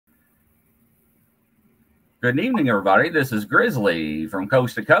Good evening, everybody. This is Grizzly from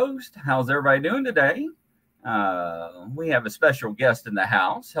Coast to Coast. How's everybody doing today? We have a special guest in the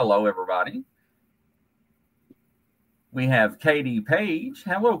house. Hello, everybody. We have Paige.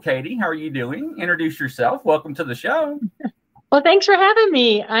 Hello, Katie. How are you doing? Introduce yourself. Welcome to the show. Well, thanks for having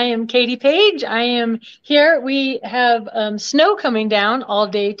me. I am Paige. I am here. We have snow coming down all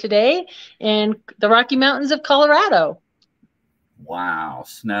day today in the Rocky Mountains of Colorado. Wow,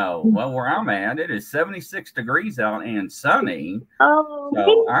 snow. Well, where I'm at, it is 76 degrees out and sunny. Oh,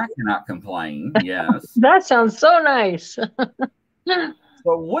 so I cannot complain. Yes. That sounds so nice. So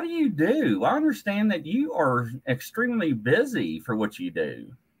what do you do? I understand that you are extremely busy for what you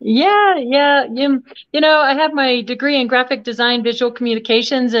do. Yeah. You know, I have my degree in graphic design, visual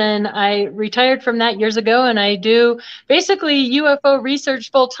communications, and I retired from that years ago, and I do basically UFO research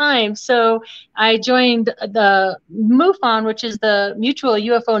full time. So I joined the MUFON, which is the Mutual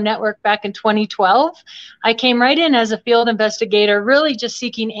UFO Network, back in 2012. I came right in as a field investigator, really just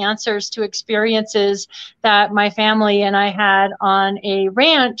seeking answers to experiences that my family and I had on a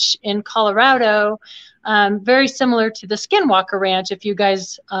ranch in Colorado. Very similar to the Skinwalker Ranch, if you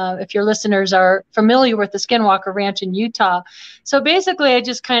guys, if your listeners are familiar with the Skinwalker Ranch in Utah. So basically, I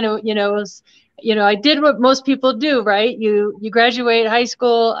just kind of, I did what most people do, right? You graduate high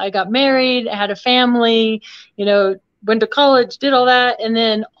school, I got married, I had a family, went to college, did all that, and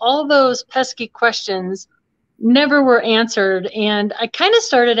then all those pesky questions never were answered. And I kind of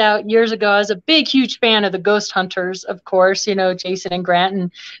started out years ago as a big, huge fan of the ghost hunters, of course, Jason and Grant,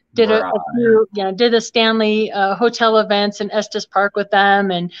 and did a few, did the Stanley hotel events in Estes Park with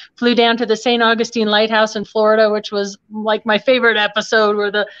them, and flew down to the St. Augustine Lighthouse in Florida, which was like my favorite episode where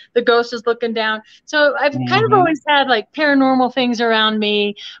the ghost is looking down. So I've kind of always had like paranormal things around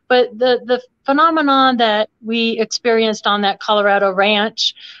me, but the phenomenon that we experienced on that Colorado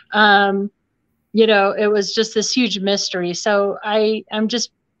ranch, it was just this huge mystery. So I'm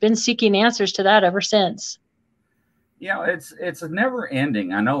just been seeking answers to that ever since. It's never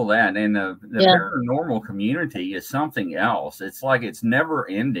ending. I know that. And the paranormal community is something else. It's like it's never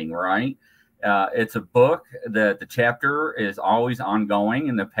ending, right? It's a book that the chapter is always ongoing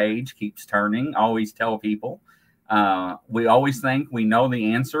and the page keeps turning. I always tell people, we always think we know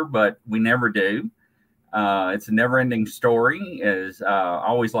the answer, but we never do. It's a never ending story, as I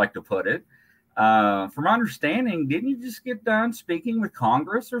always like to put it. From my understanding, didn't you just get done speaking with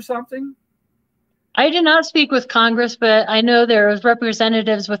Congress or something? I did not speak with Congress, but I know there was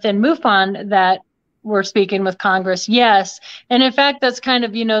representatives within MUFON that were speaking with Congress. Yes. And in fact, that's kind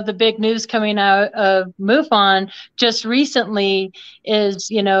of, the big news coming out of MUFON just recently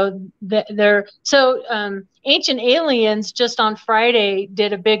is, Ancient Aliens just on Friday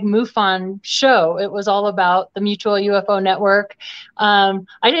did a big MUFON show. It was all about the Mutual UFO Network. I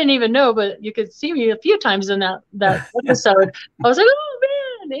didn't even know, but you could see me a few times in that episode. I was like, oh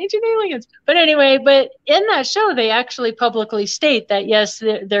man, Ancient Aliens. But anyway, in that show, they actually publicly state that, yes,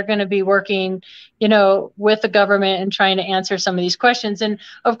 they're going to be working, with the government and trying to answer some of these questions. And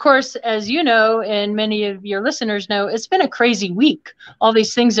of course, as you know, and many of your listeners know, it's been a crazy week. All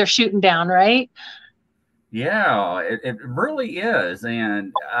these things are shooting down, right? Yeah, it really is.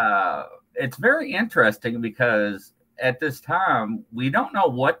 And it's very interesting because at this time, we don't know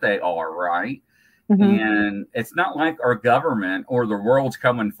what they are, right? Mm-hmm. And it's not like our government or the world's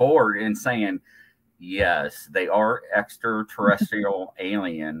coming forward and saying, yes, they are extraterrestrial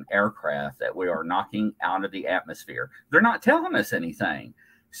alien aircraft that we are knocking out of the atmosphere. They're not telling us anything.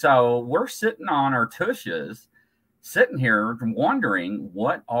 So we're sitting on our tushes, sitting here wondering,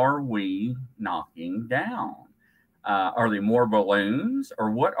 what are we knocking down? Are they more balloons or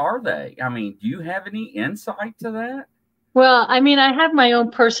what are they? I mean, do you have any insight to that? Well, I mean, I have my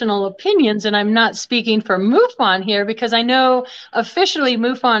own personal opinions, and I'm not speaking for MUFON here because I know officially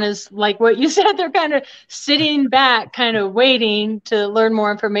MUFON is like what you said. They're kind of sitting back, kind of waiting to learn more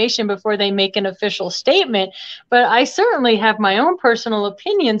information before they make an official statement. But I certainly have my own personal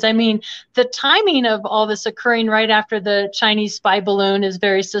opinions. I mean, the timing of all this occurring right after the Chinese spy balloon is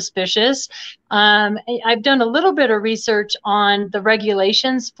very suspicious. I've done a little bit of research on the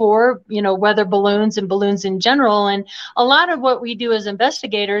regulations for, weather balloons and balloons in general. And a lot of what we do as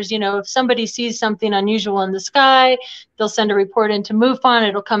investigators, if somebody sees something unusual in the sky, they'll send a report into MUFON.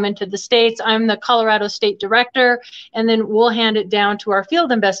 It'll come into the States. I'm the Colorado State Director, and then we'll hand it down to our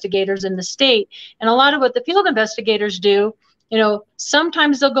field investigators in the state. And a lot of what the field investigators do,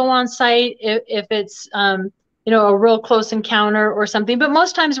 sometimes they'll go on site if it's, a real close encounter or something. But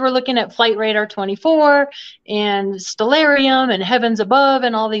most times we're looking at Flight Radar 24 and Stellarium and Heavens Above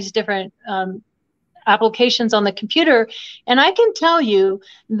and all these different applications on the computer. And I can tell you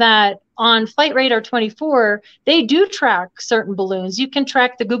that on Flight Radar 24, they do track certain balloons. You can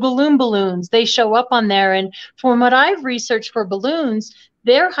track the Google Loom balloons. They show up on there. And from what I've researched for balloons,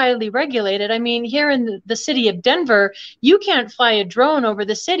 they're highly regulated. I mean, here in the city of Denver, you can't fly a drone over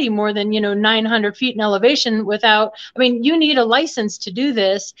the city more than, 900 feet in elevation without, I mean, you need a license to do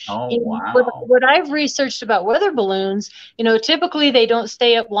this. Oh, And wow. what I've researched about weather balloons, typically they don't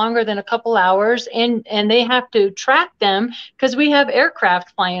stay up longer than a couple hours, and they have to track them because we have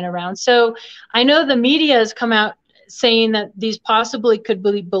aircraft flying around. So I know the media has come out saying that these possibly could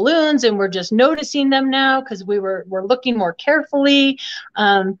be balloons, and we're just noticing them now because we're looking more carefully.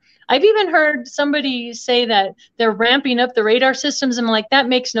 I've even heard somebody say that they're ramping up the radar systems, and I'm like, that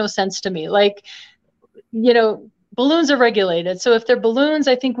makes no sense to me. Like, balloons are regulated. So if they're balloons,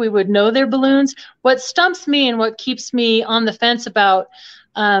 I think we would know they're balloons. What stumps me and what keeps me on the fence about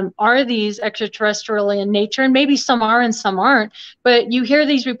are these extraterrestrial in nature, and maybe some are and some aren't, but you hear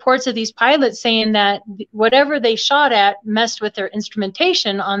these reports of these pilots saying that whatever they shot at messed with their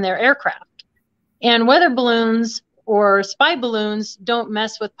instrumentation on their aircraft. And weather balloons or spy balloons don't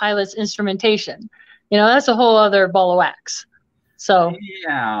mess with pilots' instrumentation. That's a whole other ball of wax. So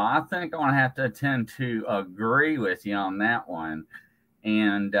yeah, I think I'm gonna have to tend to agree with you on that one.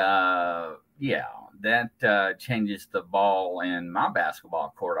 And yeah, that changes the ball in my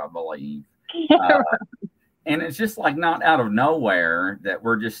basketball court, I believe. And it's just like not out of nowhere that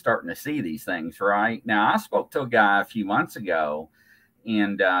we're just starting to see these things, right? Now, I spoke to a guy a few months ago,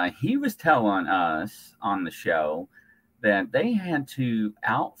 and he was telling us on the show that they had to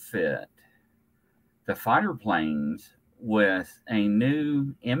outfit the fighter planes with a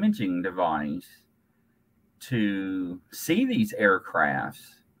new imaging device to see these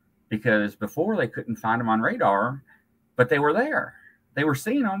aircrafts, because before they couldn't find them on radar, but they were there. They were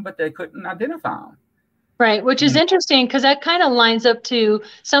seeing them, but they couldn't identify them. Right, which is interesting because that kind of lines up to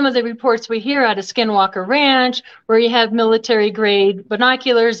some of the reports we hear out of Skinwalker Ranch, where you have military grade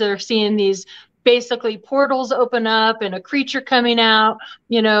binoculars that are seeing these basically portals open up and a creature coming out,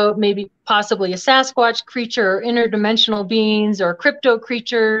 maybe possibly a Sasquatch creature or interdimensional beings or crypto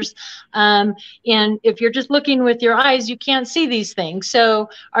creatures. And if you're just looking with your eyes, you can't see these things. So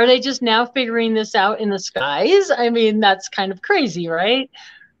are they just now figuring this out in the skies? I mean, that's kind of crazy, right?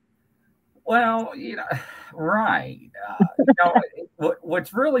 Well, right.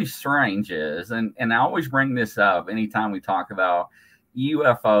 What's really strange is, and I always bring this up anytime we talk about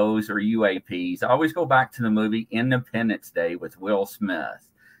UFOs or UAPs, I always go back to the movie Independence Day with Will Smith.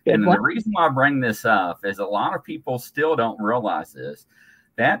 And the reason why I bring this up is a lot of people still don't realize this.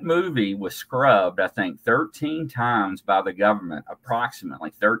 That movie was scrubbed, I think, 13 times by the government,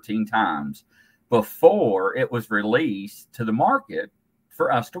 approximately 13 times, before it was released to the market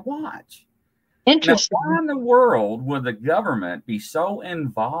for us to watch. Interesting. Now, why in the world would the government be so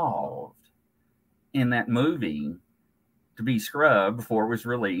involved in that movie to be scrubbed before it was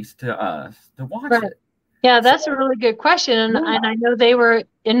released to us to watch it? Yeah, that's a really good question. And I know they were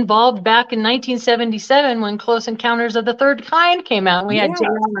involved back in 1977 when Close Encounters of the Third Kind came out. We had J.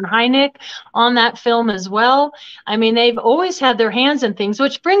 Allen Hynek on that film as well. I mean, they've always had their hands in things,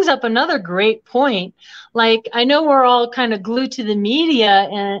 which brings up another great point. Like, I know we're all kind of glued to the media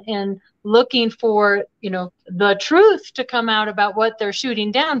and looking for, the truth to come out about what they're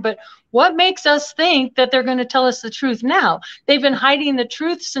shooting down. But what makes us think that they're going to tell us the truth now? They've been hiding the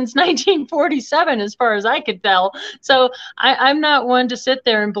truth since 1947, as far as I could tell. So I'm not one to sit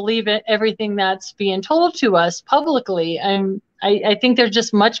there and believe everything that's being told to us publicly. I think there's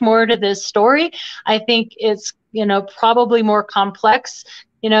just much more to this story. I think it's, probably more complex.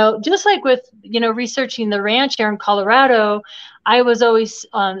 Just like with, researching the ranch here in Colorado, I was always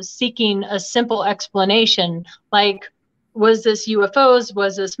seeking a simple explanation, like, was this UFOs?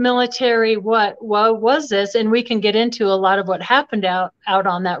 Was this military? What was this? And we can get into a lot of what happened out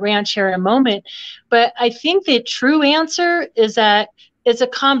on that ranch here in a moment. But I think the true answer is that it's a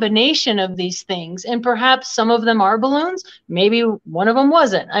combination of these things. And perhaps some of them are balloons. Maybe one of them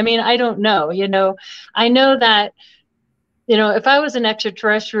wasn't. I mean, I don't know. I know that, if I was an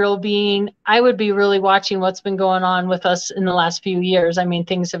extraterrestrial being, I would be really watching what's been going on with us in the last few years. I mean,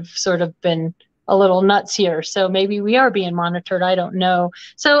 things have sort of been a little nuts here. So maybe we are being monitored. I don't know.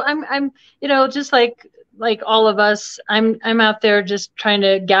 So I'm just like all of us, I'm out there just trying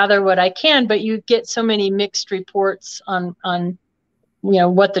to gather what I can, but you get so many mixed reports on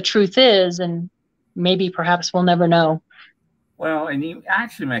what the truth is, and maybe perhaps we'll never know. Well, and you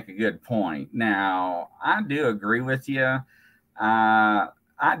actually make a good point. Now, I do agree with you.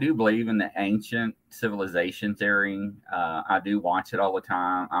 I do believe in the ancient civilization theory. I do watch it all the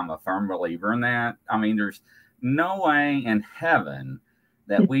time. I'm a firm believer in that. I mean, there's no way in heaven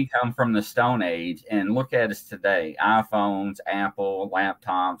that we come from the Stone Age and look at us today. iPhones, Apple,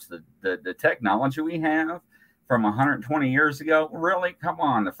 laptops, the technology we have from 120 years ago. Really? Come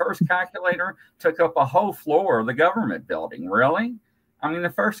on. The first calculator took up a whole floor of the government building. Really? I mean, the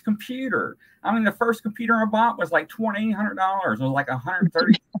first computer I bought was like $2,800. It was like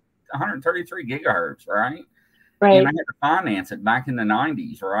 133 gigahertz, right? Right. And I had to finance it back in the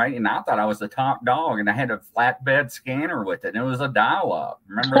 90s, right? And I thought I was the top dog, and I had a flatbed scanner with it. And it was a dial-up.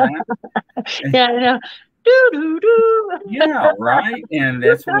 Remember that? Yeah, I know. Do, do, do. Yeah, right. And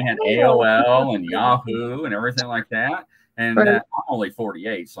that's when we had AOL and Yahoo and everything like that. And Right. I'm only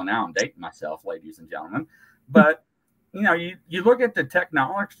 48, so now I'm dating myself, ladies and gentlemen. But you know, you look at the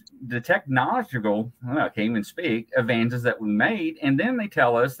technological, well, I can't even speak, advances that we made, and then they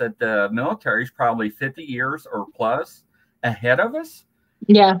tell us that the military is probably 50 years or plus ahead of us.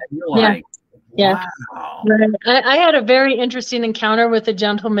 Yeah. And you're like, yeah. wow. I had a very interesting encounter with a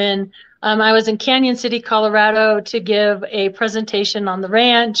gentleman. I was in Canyon City, Colorado, to give a presentation on the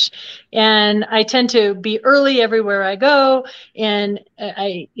ranch, and I tend to be early everywhere I go. And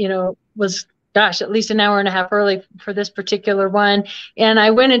I, was, gosh, at least an hour and a half early for this particular one. And I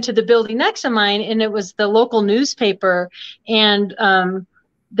went into the building next to mine, and it was the local newspaper. And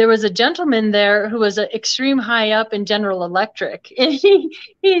there was a gentleman there who was extreme high up in General Electric. And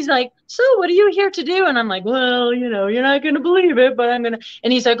he's like, so what are you here to do? And I'm like, well, you're not going to believe it, but I'm going to.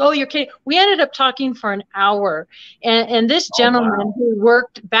 And he's like, oh, you're kidding. We ended up talking for an hour. And this gentleman who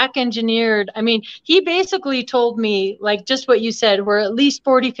worked back engineered, I mean, he basically told me, like just what you said, we're at least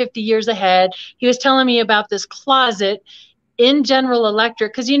 40, 50 years ahead. He was telling me about this closet in General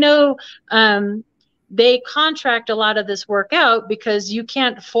Electric, because, they contract a lot of this work out because you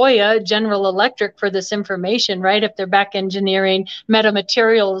can't FOIA General Electric for this information, right? If they're back engineering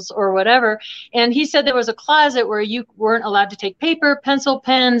metamaterials or whatever. And he said there was a closet where you weren't allowed to take paper, pencil,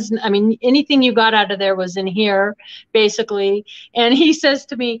 pens. I mean, anything you got out of there was in here, basically. And he says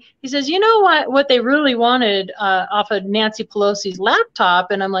to me, he says, you know what they really wanted off of Nancy Pelosi's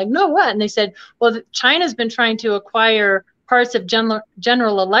laptop? And I'm like, no, what? And they said, well, China's been trying to acquire parts of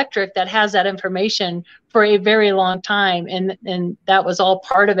General Electric that has that information for a very long time, and that was all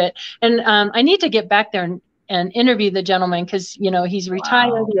part of it. And I need to get back there and interview the gentleman, because he's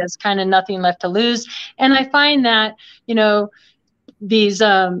retired. Wow. He has kind of nothing left to lose. And I find that these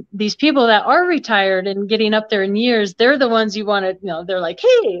people that are retired and getting up there in years, they're the ones you want to, they're like,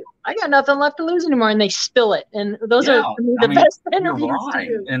 hey, I got nothing left to lose anymore, and they spill it. And those are the best interviews. Right.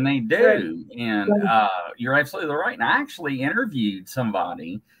 To do. And they do. Right. And you're absolutely right. And I actually interviewed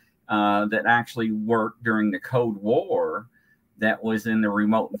somebody that actually worked during the Cold War, that was in the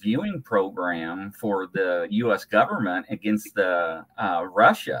remote viewing program for the U.S. government against the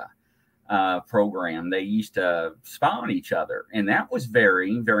Russia program. They used to spy on each other, and that was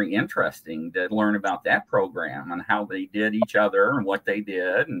very, very interesting to learn about that program and how they did each other and what they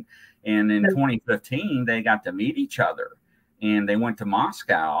did. And in 2015 they got to meet each other, and they went to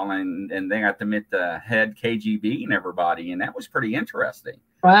Moscow, and they got to meet the head KGB and everybody, and that was pretty interesting.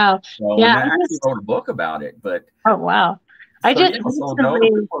 Wow. So I actually wrote a book about it. But oh wow. So those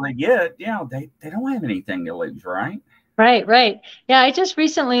people they get, they don't have anything to lose, right? Right. Yeah, I just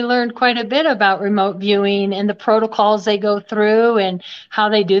recently learned quite a bit about remote viewing and the protocols they go through and how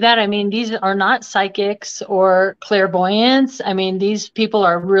they do that. I mean, these are not psychics or clairvoyants. I mean, these people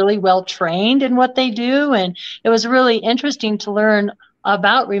are really well trained in what they do. And it was really interesting to learn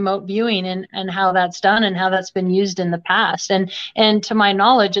about remote viewing and how that's done and how that's been used in the past. And to my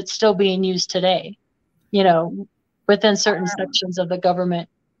knowledge, it's still being used today, within certain sections of the government.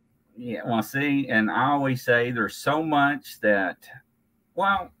 Yeah, well, see, and I always say there's so much that,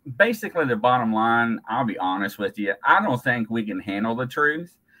 well, basically the bottom line, I'll be honest with you, I don't think we can handle the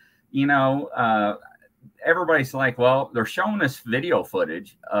truth. Everybody's like, well, they're showing us video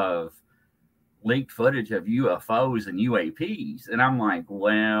footage of leaked footage of UFOs and UAPs. And I'm like,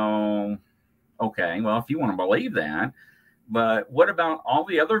 well, okay, well, if you want to believe that, but what about all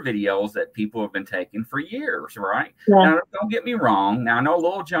the other videos that people have been taking for years, right? Yeah. Now, don't get me wrong. Now, I know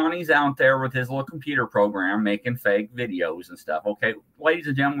little Johnny's out there with his little computer program making fake videos and stuff. Okay, ladies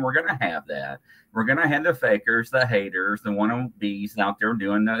and gentlemen, we're going to have that. We're going to have the fakers, the haters, the wannabes out there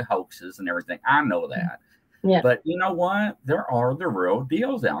doing the hoaxes and everything. I know that. Yeah. But you know what? There are the real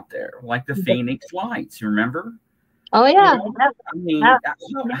deals out there, like the Phoenix Lights. Remember? Oh, yeah. I mean,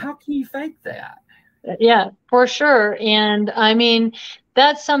 how can you fake that? Yeah, for sure. And I mean,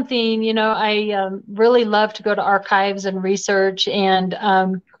 that's something, you know, I really love to go to archives and research.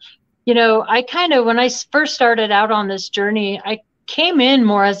 And, you know, I kind of, when I first started out on this journey, I came in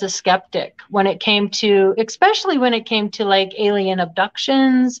more as a skeptic when it came to, especially when it came to like alien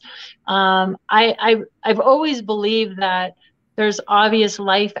abductions. I've always believed that there's obvious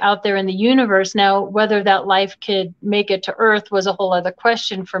life out there in the universe. Now, whether that life could make it to Earth was a whole other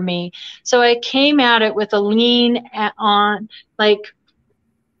question for me. So I came at it with a lean on like,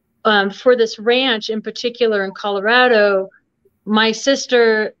 for this ranch in particular in Colorado, my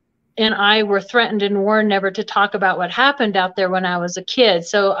sister and I were threatened and warned never to talk about what happened out there when I was a kid.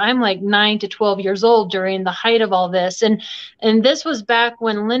 So I'm like 9 to 12 years old during the height of all this. And this was back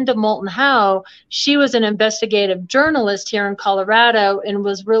when Linda Moulton Howe, she was an investigative journalist here in Colorado and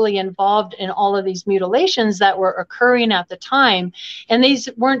was really involved in all of these mutilations that were occurring at the time. And these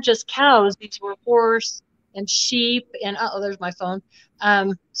weren't just cows, these were horse and sheep and, oh, there's my phone.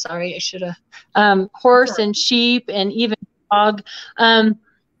 Sorry, I should have, horse and sheep and even dog.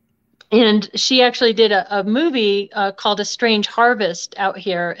 And she actually did a movie called A Strange Harvest out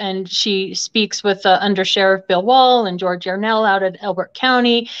here. And she speaks with Under Sheriff Bill Wall and George Yarnell out at Elbert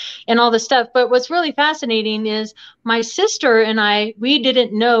County and all this stuff. But what's really fascinating is my sister and I, we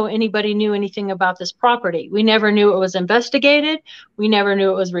didn't know anybody knew anything about this property. We never knew it was investigated. We never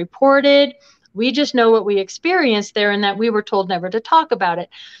knew it was reported. We just know what we experienced there and that we were told never to talk about it.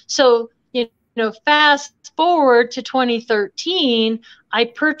 So, you know, fast forward to 2013, I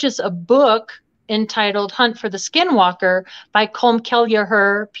purchased a book entitled Hunt for the Skinwalker by Colm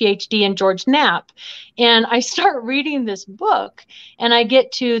Kelleher, PhD, and George Knapp. And I start reading this book and I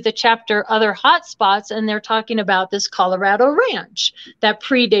get to the chapter Other Hotspots, and they're talking about this Colorado ranch that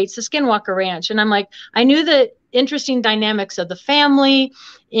predates the Skinwalker Ranch. And I'm like, I knew the interesting dynamics of the family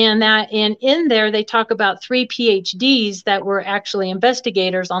and that, and in there they talk about 3 PhDs that were actually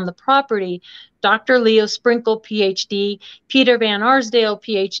investigators on the property. Dr. Leo Sprinkle, PhD, Peter Van Arsdale,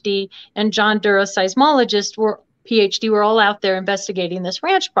 PhD, and John Dura, seismologist, were PhD, were all out there investigating this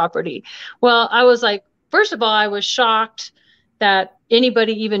ranch property. Well, I was like, first of all, I was shocked that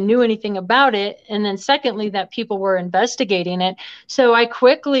anybody even knew anything about it. And then secondly, that people were investigating it. So I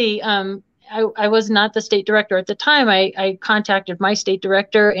quickly, I was not the state director at the time. I contacted my state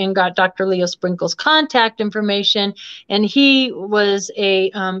director and got Dr. Leo Sprinkle's contact information. And he was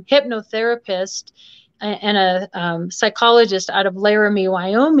a hypnotherapist and a psychologist out of Laramie,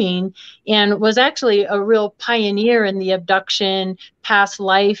 Wyoming, and was actually a real pioneer in the abduction past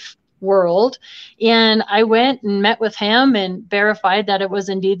life world. And I went and met with him and verified that it was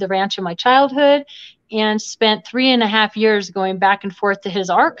indeed the ranch of my childhood, and spent 3.5 years going back and forth to his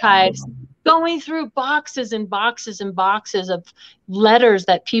archives, going through boxes and boxes and boxes of letters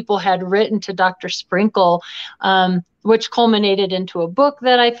that people had written to Dr. Sprinkle, which culminated into a book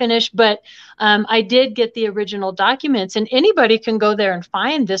that I finished. But I did get the original documents, and anybody can go there and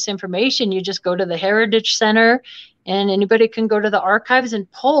find this information. You just go to the Heritage Center, and anybody can go to the archives and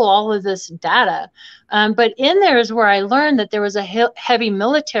pull all of this data. But in there is where I learned that there was a heavy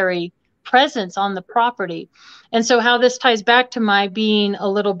military presence on the property. And so how this ties back to my being a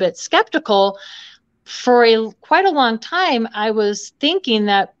little bit skeptical, for quite a long time, I was thinking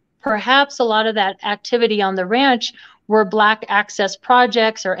that perhaps a lot of that activity on the ranch were Black Access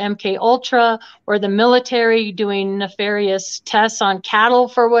Projects or MK Ultra, or the military doing nefarious tests on cattle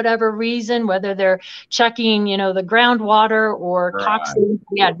for whatever reason, whether they're checking, you know, the groundwater or toxins,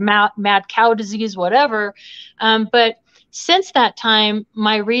 we had mad cow disease, whatever. But since that time,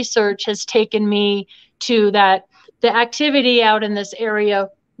 my research has taken me to that the activity out in this area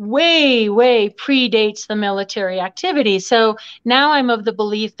way predates the military activity. So now I'm of the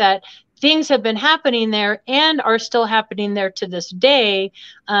belief that things have been happening there and are still happening there to this day.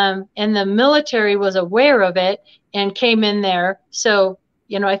 And the military was aware of it and came in there. So,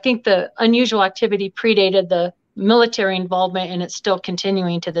 you know, I think the unusual activity predated the military involvement, and it's still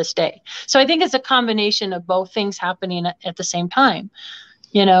continuing to this day. So I think it's a combination of both things happening at the same time,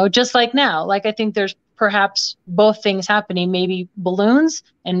 you know, just like now. Like, I think there's perhaps both things happening, maybe balloons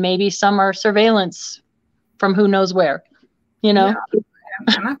and maybe some are surveillance from who knows where, you know.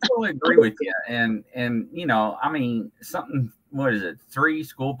 Yeah. And I totally agree with you. And you know, I mean, something, what is it, 3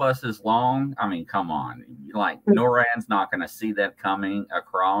 school buses long? I mean, come on. Like, NORAD's not going to see that coming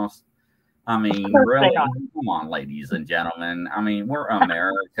across. I mean, really, come on, ladies and gentlemen. I mean, we're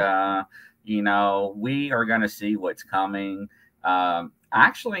America. You know, we are going to see what's coming.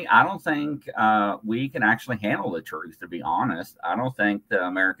 Actually, I don't think we can actually handle the truth, to be honest. I don't think the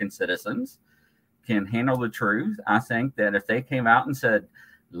American citizens can handle the truth. I think that if they came out and said,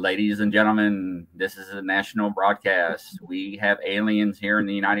 Ladies and gentlemen, this is a national broadcast. We have aliens here in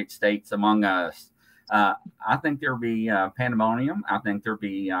the United States among us. I think there'll be pandemonium. I think there'll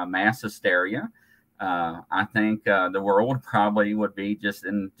be mass hysteria. I think the world probably would be just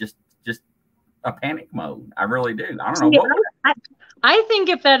a panic mode. I really do. I don't know. I think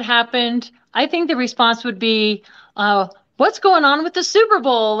if that happened, I think the response would be, what's going on with the Super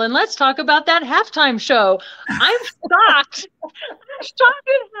Bowl? And let's talk about that halftime show. I'm shocked. I'm shocked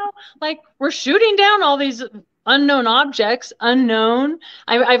at how, like, we're shooting down all these unknown objects, unknown.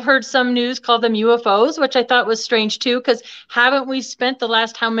 I've heard some news call them UFOs, which I thought was strange too, because haven't we spent the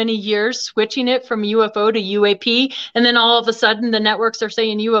last how many years switching it from UFO to UAP? And then all of a sudden the networks are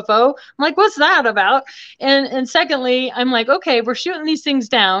saying UFO. I'm like, what's that about? And secondly, I'm like, okay, we're shooting these things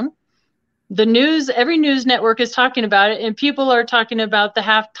down. The news, every news network is talking about it, and people are talking about the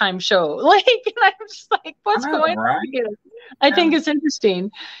halftime show. Like, and I'm just like, what's going on here? I think it's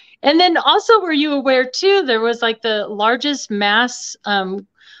interesting. And then also, were you aware too, there was like the largest mass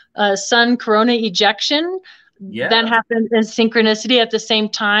sun corona ejection that happened in synchronicity at the same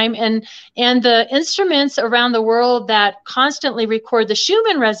time. And the instruments around the world that constantly record the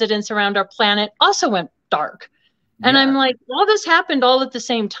Schumann resonance around our planet also went dark. And I'm like, all this happened all at the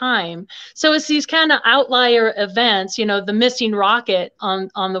same time. So it's these kind of outlier events, you know, the missing rocket on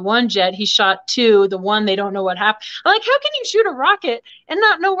the one jet, he shot two, the one, they don't know what happened. I'm like, how can you shoot a rocket and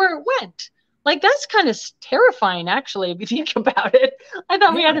not know where it went? Like, that's kind of terrifying, actually, if you think about it. I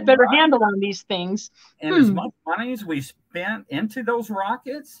thought we had a better handle on these things. And as much money as we spent into those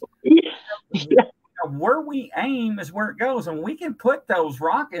rockets, where we aim is where it goes. And we can put those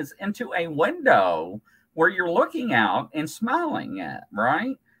rockets into a window where you're looking out and smiling at,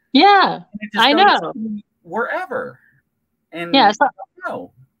 right? Yeah, I know. Wherever. And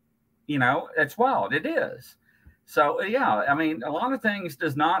you know, it's wild. It is. So, yeah, I mean, a lot of things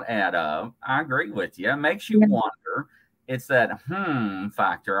does not add up. I agree with you. It makes you wonder. It's that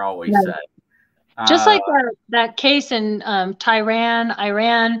factor I always say. Just like that case in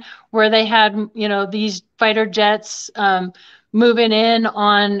Iran, where they had, you know, these fighter jets moving in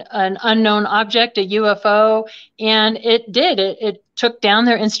on an unknown object, a UFO, and it took down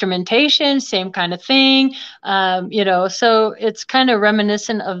their instrumentation, same kind of thing, you know, so it's kind of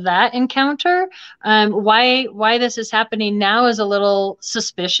reminiscent of that encounter. Why this is happening now is a little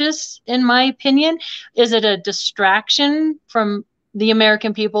suspicious, in my opinion. Is it a distraction from the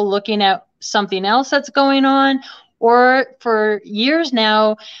American people looking at something else that's going on? Or for years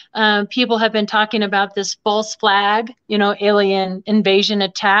now, people have been talking about this false flag, you know, alien invasion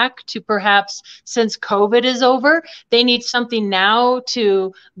attack, to perhaps, since COVID is over, they need something now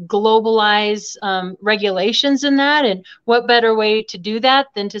to globalize regulations in that. And what better way to do that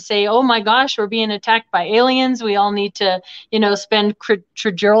than to say, oh my gosh, we're being attacked by aliens. We all need to, you know, spend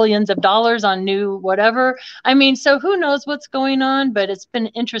trillions of dollars on new whatever. I mean, so who knows what's going on, but it's been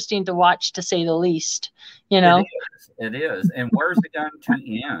interesting to watch, to say the least. You know, it is. And where's it going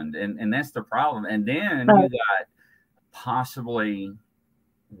to end? And that's the problem. And then you got possibly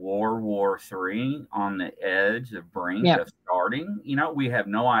World War III on the edge, the brink of starting. You know, we have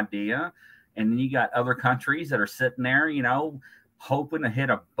no idea. And then you got other countries that are sitting there, you know, hoping to hit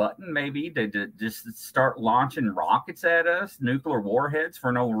a button maybe to just start launching rockets at us, nuclear warheads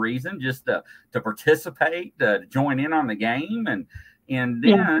for no reason, just to participate, to join in on the game. And then,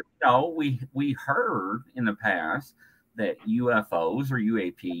 you know, we heard in the past that UFOs or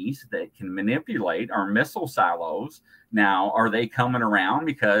UAPs that can manipulate our missile silos. Now, are they coming around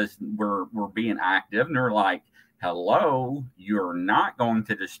because we're being active? And they're like, hello, you're not going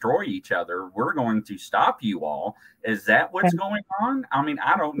to destroy each other. We're going to stop you all. Is that what's going on? I mean,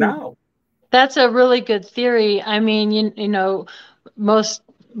 I don't know. That's a really good theory. I mean, you know, most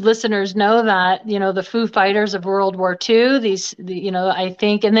listeners know that, you know, the Foo Fighters of World War II, you know, I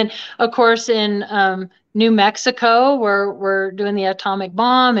think, and then of course in New Mexico, where we're doing the atomic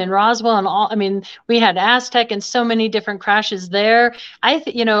bomb, and Roswell, and all, I mean, we had Aztec and so many different crashes there.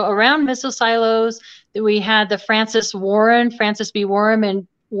 You know, around missile silos, we had the Francis B.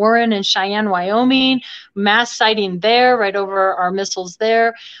 Warren in Cheyenne, Wyoming, mass sighting there, right over our missiles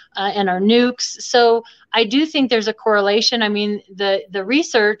there, and our nukes. So I do think there's a correlation. I mean, the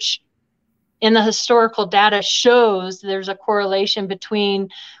research in the historical data shows there's a correlation between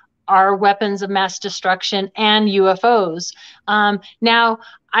our weapons of mass destruction and UFOs. Now,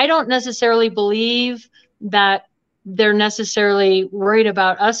 I don't necessarily believe that they're necessarily worried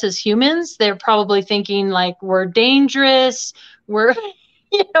about us as humans. They're probably thinking like, we're dangerous, we're,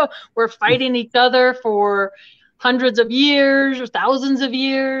 you know, we're fighting each other for hundreds of years or thousands of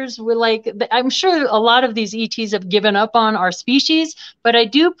years. We're like, I'm sure a lot of these ETs have given up on our species, but I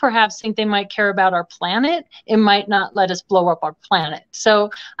do perhaps think they might care about our planet. It might not let us blow up our planet. So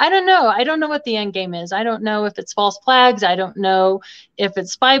I don't know. I don't know what the end game is. I don't know if it's false flags. I don't know if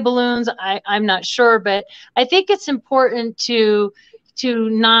it's spy balloons. I'm not sure, but I think it's important to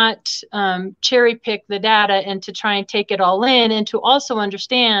not cherry pick the data and to try and take it all in, and to also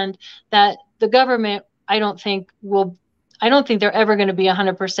understand that the government, I don't think they're ever going to be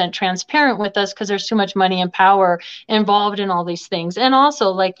 100% transparent with us, because there's too much money and power involved in all these things. And also,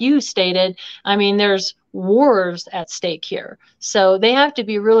 like you stated, I mean, there's wars at stake here. So they have to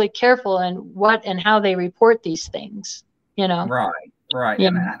be really careful in what and how they report these things, you know? Right. Right. Yeah.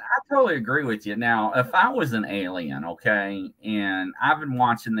 And I totally agree with you. Now, if I was an alien, okay, and I've been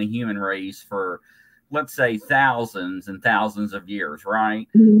watching the human race for, let's say, thousands and thousands of years, right?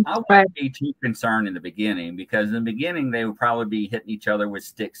 I wouldn't be too concerned in the beginning, because in the beginning, they would probably be hitting each other with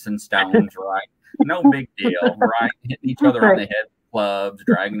sticks and stones, right? No big deal, right? Hitting each other on the head with clubs,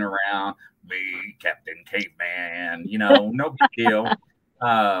 dragging around, me, Captain Caveman, you know, no big deal.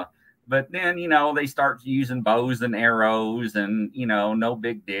 But then, you know, they start using bows and arrows, and, you know, no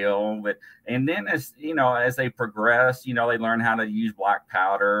big deal. And then as, you know, as they progress, you know, they learn how to use black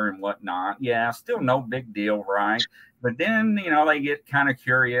powder and whatnot. Yeah, still no big deal, right? But then, you know, they get kind of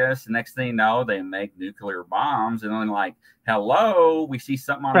curious. The next thing you know, they make nuclear bombs, and then like, hello, we see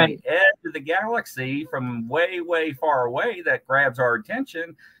something on the edge of the galaxy from way, way far away that grabs our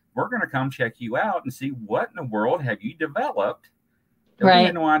attention. We're going to come check you out and see what in the world have you developed that we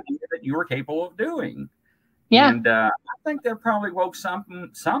had no idea that you were capable of doing. Yeah. And I think that probably woke something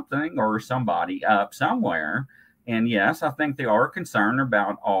or somebody up somewhere. And yes, I think they are concerned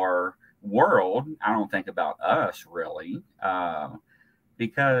about our world. I don't think about us really,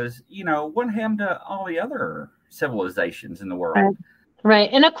 because, you know, what happened to all the other civilizations in the world?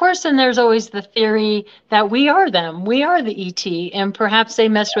 Right. And of course, then there's always the theory that we are them. We are the ET, and perhaps they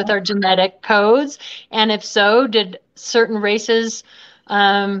messed with our genetic codes. And if so, did certain races,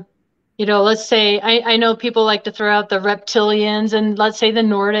 you know, let's say, I know people like to throw out the reptilians, and let's say the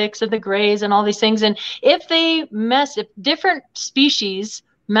Nordics and the Greys and all these things. And if different species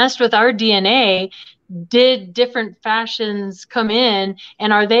messed with our DNA, did different fashions come in,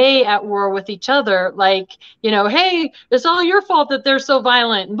 and are they at war with each other? Like, you know, hey, it's all your fault that they're so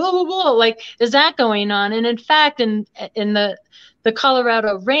violent, and blah, blah, blah. Like, is that going on? And in fact, in the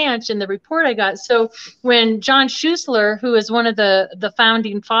Colorado Ranch, in the report I got, so when John Schuessler, who is one of the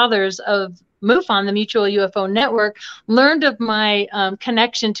founding fathers of MUFON, the Mutual UFO Network, learned of my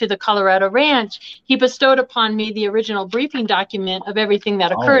connection to the Colorado Ranch, he bestowed upon me the original briefing document of everything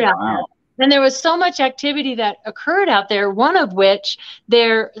that occurred out there. And there was so much activity that occurred out there, one of which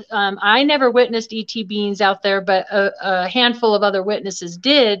I never witnessed ET beings out there, but a handful of other witnesses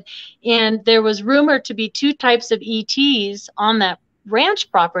did. And there was rumored to be two types of ETs on that ranch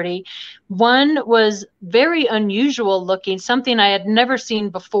property. One was very unusual looking, something I had never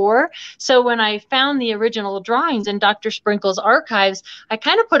seen before. So when I found the original drawings in Dr. Sprinkle's archives, I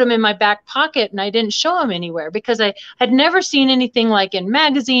kind of put them in my back pocket, and I didn't show them anywhere, because I had never seen anything like in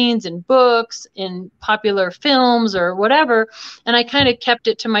magazines and books, in popular films or whatever. And I kind of kept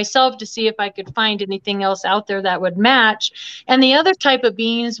it to myself to see if I could find anything else out there that would match. And the other type of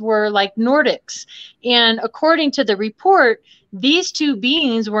beings were like Nordics. And according to the report, these two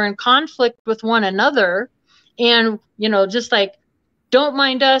beings were in conflict with one another, and, you know, just like, don't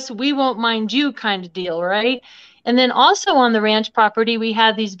mind us, we won't mind you kind of deal, right? And then also on the ranch property, we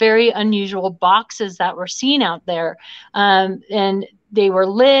had these very unusual boxes that were seen out there, and they were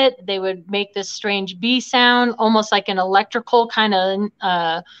lit. They would make this strange bee sound, almost like an electrical kind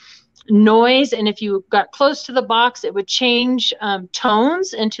of noise, and if you got close to the box, it would change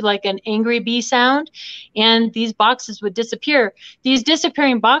tones into like an angry bee sound, and these boxes would disappear. These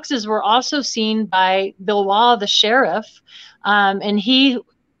disappearing boxes were also seen by Bill Wall, the sheriff, and he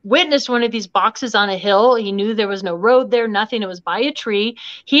witnessed one of these boxes on a hill. He knew there was no road there, nothing. It was by a tree.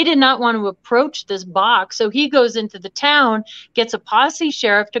 He did not want to approach this box, so he goes into the town, gets a posse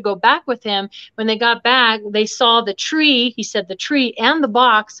sheriff to go back with him. When they got back, they saw the tree. He said the tree and the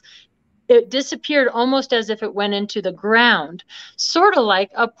box, it disappeared almost as if it went into the ground, sort of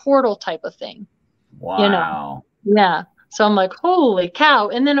like a portal type of thing. Wow. You know? Yeah. So I'm like, holy cow.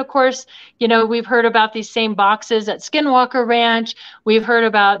 And then, of course, you know, we've heard about these same boxes at Skinwalker Ranch. We've heard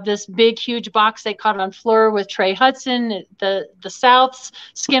about this big, huge box they caught on Fleur with Trey Hudson at the South's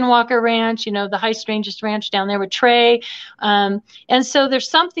Skinwalker Ranch, you know, the high strangest ranch down there with Trey. And so there's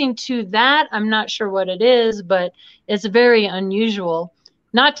something to that. I'm not sure what it is, but it's very unusual.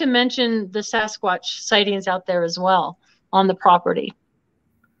 Not to mention the Sasquatch sightings out there as well on the property.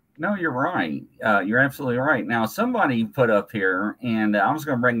 No, you're right. You're absolutely right. Now, somebody put up here, and I was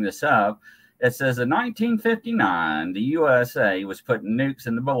going to bring this up. It says in 1959, the USA was putting nukes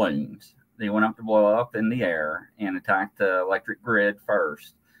in the balloons. They went up to blow up in the air and attacked the electric grid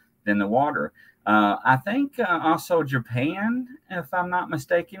first, then the water. I think also Japan, if I'm not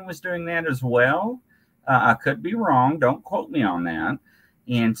mistaken, was doing that as well. I could be wrong. Don't quote me on that.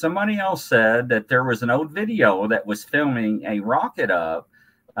 And somebody else said that there was an old video that was filming a rocket up,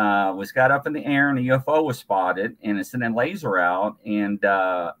 was got up in the air and a UFO was spotted, and it's sending a laser out and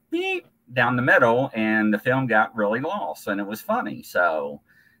beep down the middle, and the film got really lost, and it was funny. So,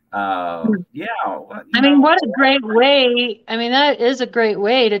 yeah. I mean, what a great way. I mean, that is a great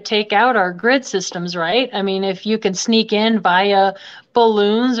way to take out our grid systems, right? I mean, if you can sneak in via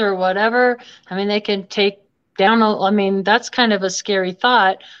balloons or whatever, I mean, they can take down. I mean, that's kind of a scary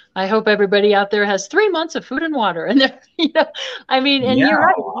thought. I hope everybody out there has 3 months of food and water. And I mean, and you're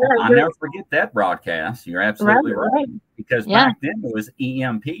right. I'll never forget that broadcast. You're absolutely right. Because back then it was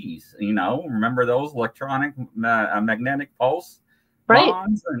EMPs. Remember those electronic magnetic pulse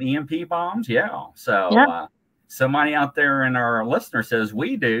bombs and EMP bombs? Yeah. So somebody out there in our listener says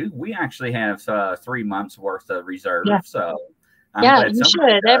we do. We actually have 3 months worth of reserve. Yeah. So you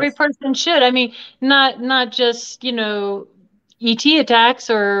should. Every person should. I mean, not just ET attacks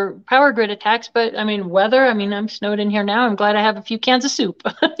or power grid attacks, but I mean, weather. I mean, I'm snowed in here now. I'm glad I have a few cans of soup,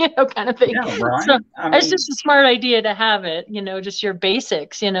 kind of thing. Yeah, right. So it's just a smart idea to have it, just your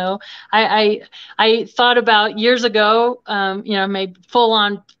basics. I thought about years ago, maybe full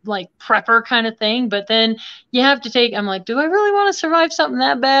on like prepper kind of thing, but then you have to I'm like, do I really want to survive something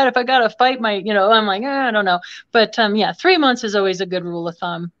that bad? If I got to fight I'm like, I don't know. But 3 months is always a good rule of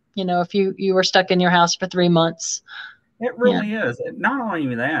thumb. If you were stuck in your house for 3 months. It really is. Not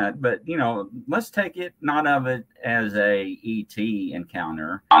only that, but let's take it not of it as a ET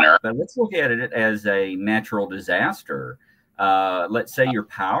encounter, but let's look at it as a natural disaster. Let's say your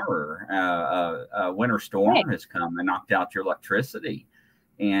power, a winter storm has come and knocked out your electricity,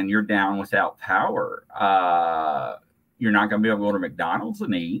 and you're down without power. You're not going to be able to go to McDonald's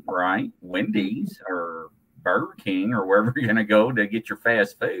and eat, right? Wendy's or Burger King or wherever you're going to go to get your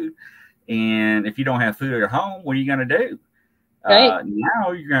fast food. And if you don't have food at home, what are you going to do? Now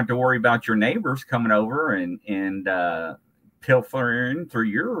you're going to have to worry about your neighbors coming over and pilfering through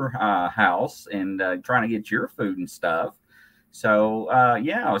your house and trying to get your food and stuff. So,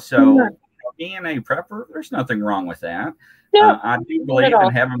 being a prepper, there's nothing wrong with that. No, I do believe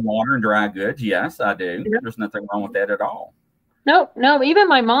in having water and dry goods. Yes, I do. Yeah. There's nothing wrong with that at all. No, even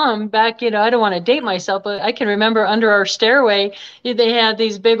my mom back, I don't want to date myself, but I can remember under our stairway, they had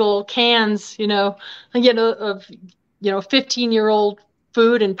these big old cans, of 15-year-old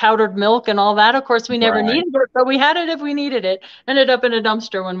food and powdered milk and all that. Of course, we never needed it, but we had it if we needed it. Ended up in a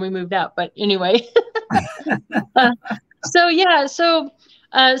dumpster when we moved out. But anyway,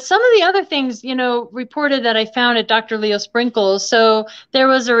 some of the other things, reported that I found at Dr. Leo Sprinkles. So there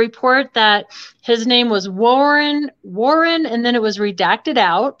was a report that his name was Warren, and then it was redacted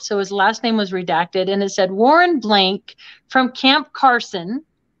out. So his last name was redacted, and it said Warren Blank from Camp Carson,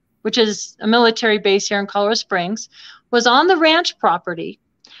 which is a military base here in Colorado Springs, was on the ranch property,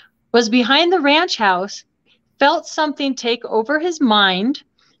 was behind the ranch house, felt something take over his mind,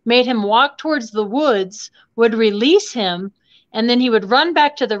 made him walk towards the woods, would release him, and then he would run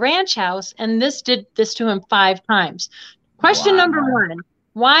back to the ranch house, and this did this to him 5 times. Question number 1,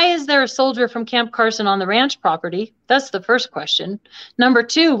 why is there a soldier from Camp Carson on the ranch property? That's the first question. Number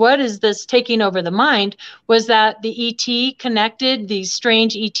 2, what is this taking over the mind? Was that the ET connected, these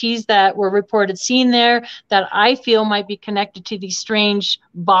strange ETs that were reported seen there that I feel might be connected to these strange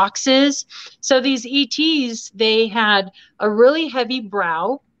boxes? So these ETs, they had a really heavy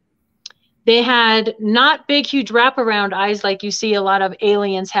brow. They had not big, huge wraparound eyes like you see a lot of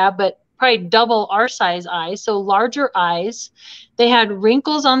aliens have, but probably double our size eyes, so larger eyes. They had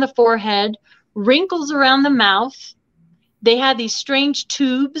wrinkles on the forehead, wrinkles around the mouth. They had these strange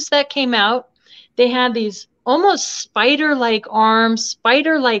tubes that came out. They had these almost spider-like arms,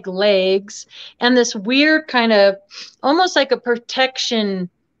 spider-like legs, and this weird kind of almost like a protection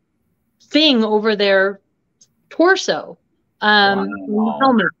thing over their torso.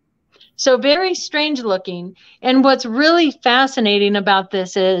 Helmet. So very strange looking. And what's really fascinating about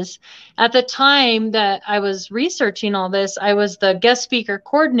this is at the time that I was researching all this, I was the guest speaker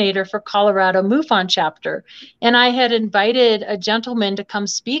coordinator for Colorado MUFON chapter. And I had invited a gentleman to come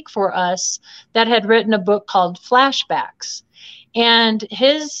speak for us that had written a book called Flashbacks. And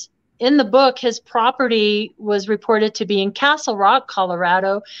his in the book, his property was reported to be in Castle Rock,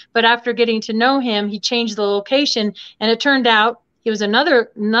 Colorado. But after getting to know him, he changed the location, and it turned out he was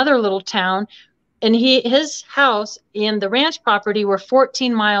another little town, and his house and the ranch property were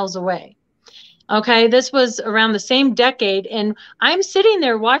 14 miles away. Okay, this was around the same decade, and I'm sitting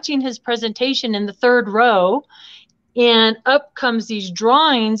there watching his presentation in the third row, and up comes these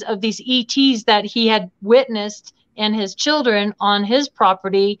drawings of these ETs that he had witnessed and his children on his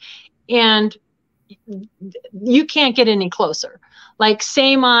property, and you can't get any closer. Like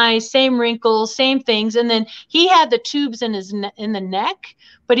same eyes, same wrinkles, same things. And then he had the tubes in the neck,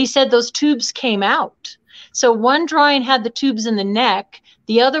 but he said those tubes came out. So one drawing had the tubes in the neck,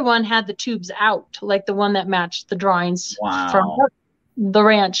 the other one had the tubes out, like the one that matched the drawings from the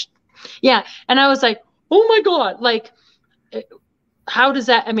ranch. Yeah. And I was like, oh my God, like, how does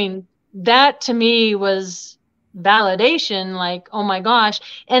that, I mean, that to me was validation, like, oh my gosh.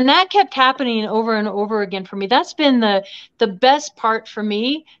 And that kept happening over and over again for me. That's been the best part for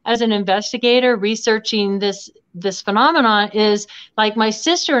me as an investigator researching this phenomenon, is like my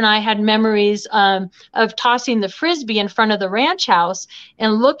sister and I had memories of tossing the Frisbee in front of the ranch house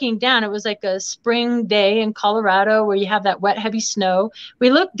and looking down. It was like a spring day in Colorado where you have that wet, heavy snow.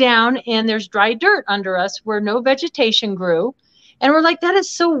 We looked down and there's dry dirt under us where no vegetation grew. And we're like, that is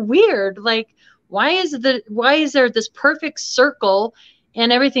so weird. Like, why is there this perfect circle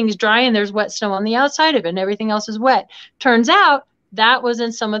and everything's dry and there's wet snow on the outside of it and everything else is wet? Turns out that was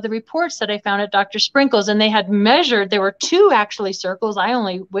in some of the reports that I found at Dr. Sprinkle's, and they had measured, there were two actually circles. I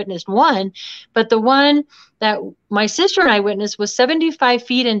only witnessed one, but the one that my sister and I witnessed was 75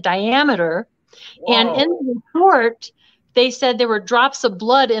 feet in diameter. Whoa. And in the report, they said there were drops of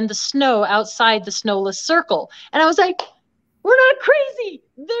blood in the snow outside the snowless circle. And I was like, we're not crazy.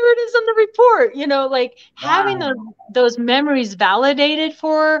 There it is in the report, you know, like having those memories validated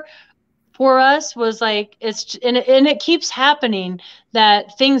for us was like, and it keeps happening,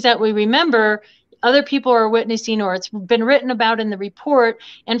 that things that we remember, other people are witnessing, or it's been written about in the report.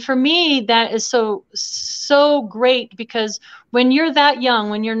 And for me, that is so great, because when you're that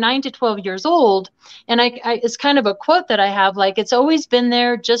young, when you're 9 to 12 years old, and it's kind of a quote that I have, like, it's always been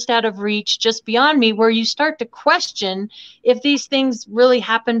there, just out of reach, just beyond me, where you start to question if these things really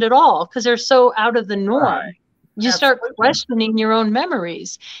happened at all, because they're so out of the norm. Right. You start questioning your own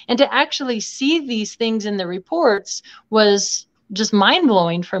memories. And to actually see these things in the reports was just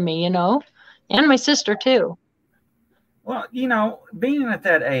mind-blowing for me, you know, and my sister too. Well, you know, being at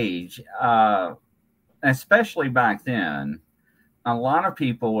that age, especially back then, a lot of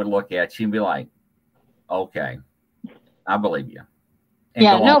people would look at you and be like, okay, I believe you. And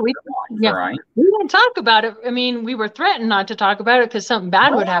yeah, no, we didn't talk about it. I mean, we were threatened not to talk about it because something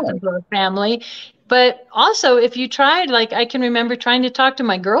bad would happen to our family. But also, if you tried, like, I can remember trying to talk to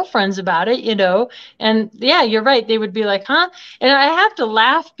my girlfriends about it, you know, and yeah, you're right. They would be like, huh? And I have to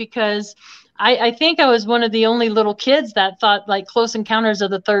laugh because I think I was one of the only little kids that thought like Close Encounters of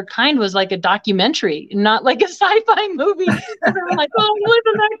the Third Kind was like a documentary, not like a sci-fi movie. And I'm like, oh, look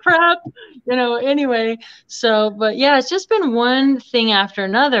at that crap, you know, anyway. So, but yeah, it's just been one thing after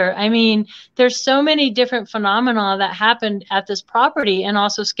another. I mean, there's so many different phenomena that happened at this property, and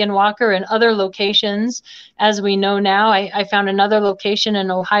also Skinwalker and other locations. As we know now, I found another location in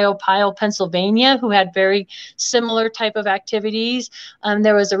Ohiopyle, Pennsylvania, who had very similar type of activities.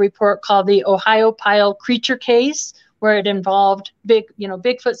 There was a report called the Ohiopyle creature case, where it involved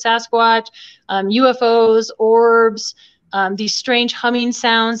Bigfoot, Sasquatch, UFOs, orbs, these strange humming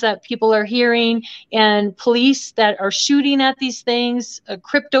sounds that people are hearing, and police that are shooting at these things,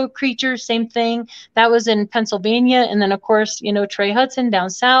 crypto creatures, same thing. That was in Pennsylvania. And then, of course, you know, Trey Hudson down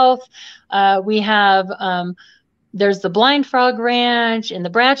south. We have, there's the Blind Frog Ranch and the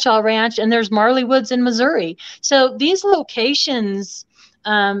Bradshaw Ranch, and there's Marley Woods in Missouri. So these locations,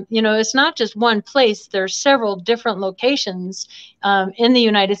 you know, it's not just one place. There's several different locations in the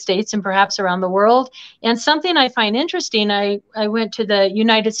United States and perhaps around the world. And something I find interesting, I went to the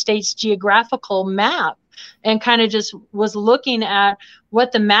United States geographical map and kind of just was looking at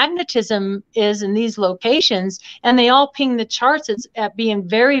what the magnetism is in these locations, and they all ping the charts at being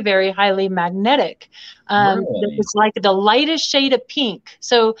very, very highly magnetic. Really? It's like the lightest shade of pink.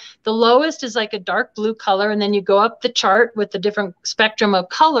 So the lowest is like a dark blue color, and then you go up the chart with the different spectrum of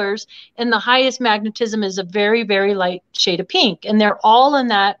colors, and the highest magnetism is a very, very light shade of pink. And they're all in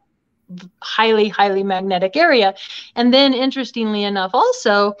that highly, highly magnetic area. And then, interestingly enough,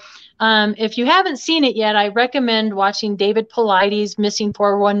 also, if you haven't seen it yet, I recommend watching David Paulides' Missing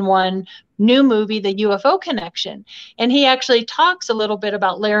 411 new movie, The UFO Connection. And he actually talks a little bit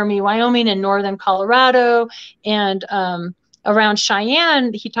about Laramie, Wyoming, and northern Colorado, and around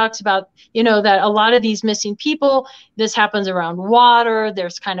Cheyenne, he talks about, you know, that a lot of these missing people, this happens around water.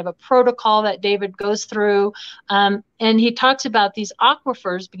 There's kind of a protocol that David goes through. And he talks about these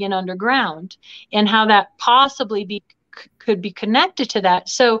aquifers being underground and how that possibly could be connected to that.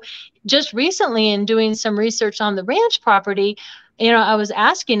 So just recently, in doing some research on the ranch property, you know, I was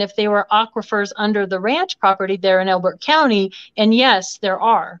asking if there were aquifers under the ranch property there in Elbert County, and yes, there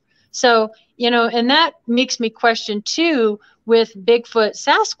are. So, you know, and that makes me question too, with Bigfoot,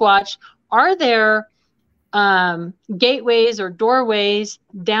 Sasquatch, are there gateways or doorways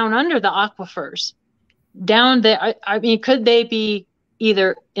down under the aquifers? Down there, I mean, could they be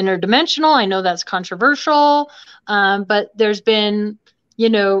either interdimensional? I know that's controversial, but there's been, you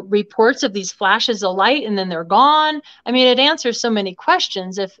know, reports of these flashes of light and then they're gone. I mean, it answers so many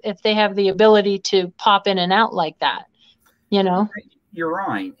questions if they have the ability to pop in and out like that, you know? You're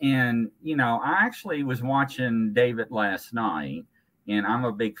right. And, you know, I actually was watching David last night, and I'm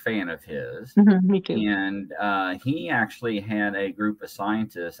a big fan of his. Me too. And he actually had a group of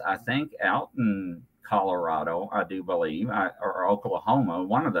scientists, I think, out in Colorado, I do believe, or Oklahoma,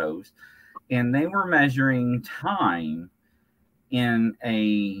 one of those. And they were measuring time in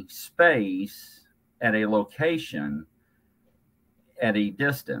a space at a location at a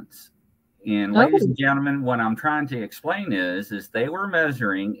distance. And ladies and gentlemen, what I'm trying to explain is they were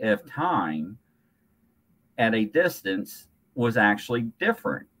measuring if time at a distance was actually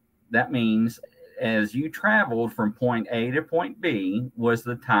different. That means as you traveled from point A to point B, was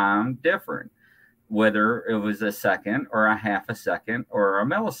the time different, whether it was a second or a half a second or a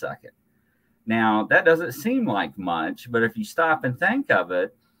millisecond. Now, that doesn't seem like much, but if you stop and think of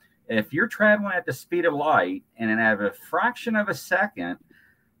it, if you're traveling at the speed of light and at a fraction of a second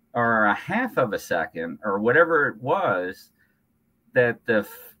or a half of a second or whatever it was, that the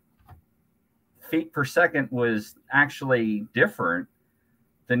feet per second was actually different,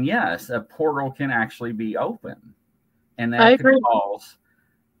 then yes, a portal can actually be open. And that could cause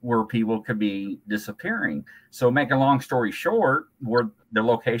where people could be disappearing. So make a long story short, where the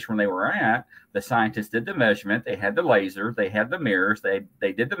location where they were at, the scientists did the measurement, they had the laser, they had the mirrors, they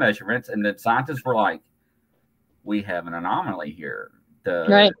did the measurements, and the scientists were like, we have an anomaly here.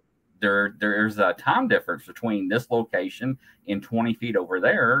 There's a time difference between this location and 20 feet over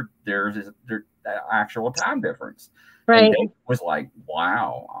there. There's actual time difference. Right. And Dave was like,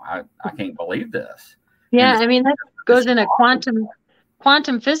 wow, I can't believe this. Yeah, I mean, that goes into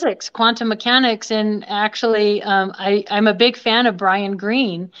quantum physics, quantum mechanics, and actually, I'm a big fan of Brian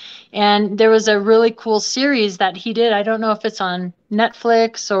Greene, and there was a really cool series that he did. I don't know if it's on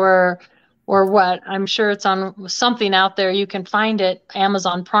Netflix or what. I'm sure it's on something out there. You can find it,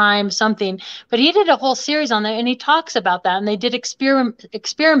 Amazon Prime, something. But he did a whole series on that, and he talks about that. And they did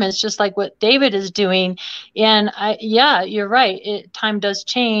experiments just like what David is doing. And yeah, you're right. Time does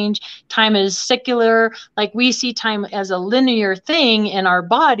change. Time is secular. Like we see time as a linear thing in our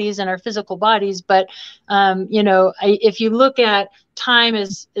bodies and our physical bodies. But you know, if you look at time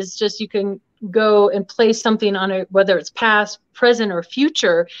is just, you can go and place something on it, whether it's past, present, or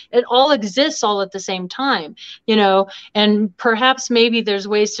future, it all exists all at the same time, you know, and perhaps maybe there's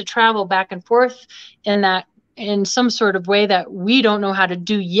ways to travel back and forth in that, in some sort of way that we don't know how to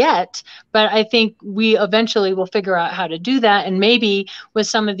do yet, but I think we eventually will figure out how to do that. And maybe with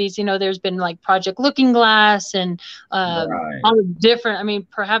some of these, you know, there's been like Project Looking Glass and all the different, I mean,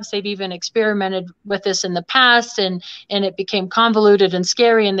 perhaps they've even experimented with this in the past and it became convoluted and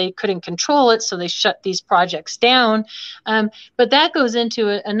scary and they couldn't control it. So they shut these projects down. But that goes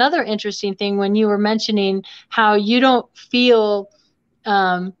into another interesting thing when you were mentioning how you don't feel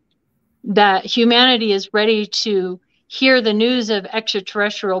that humanity is ready to hear the news of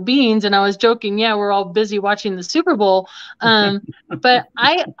extraterrestrial beings. And I was joking, yeah, we're all busy watching the Super Bowl. But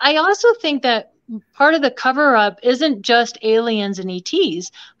I also think that part of the cover up isn't just aliens and ETs.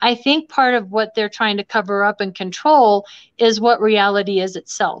 I think part of what they're trying to cover up and control is what reality is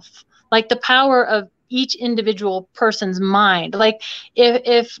itself. Like the power of each individual person's mind. Like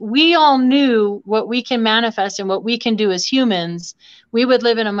if we all knew what we can manifest and what we can do as humans, we would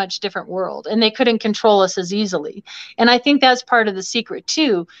live in a much different world and they couldn't control us as easily. And I think that's part of the secret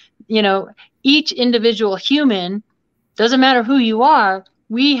too. You know, each individual human, doesn't matter who you are,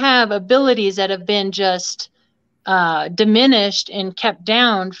 we have abilities that have been just diminished and kept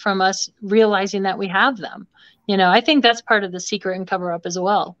down from us realizing that we have them. You know, I think that's part of the secret and cover up as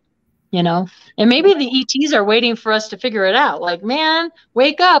well. You know, and maybe the ETs are waiting for us to figure it out. Like, man,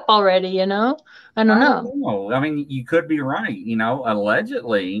 wake up already, you know? I don't know. I mean, you could be right. You know,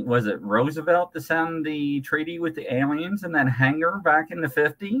 allegedly, was it Roosevelt that signed the treaty with the aliens in that hangar back in the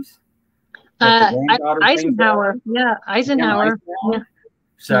 50s? With the granddaughter thing Eisenhower. Yeah, Eisenhower. Yeah.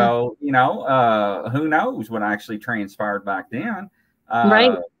 So, you know, who knows what actually transpired back then.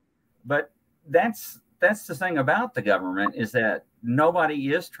 Right. But that's the thing about the government, is that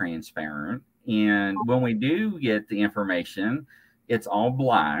nobody is transparent. And when we do get the information, it's all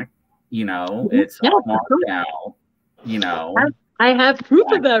black, you know, it's all marked out, you know. I have proof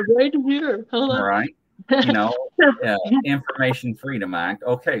of that right here. Hold on. Right. You know, Information Freedom Act.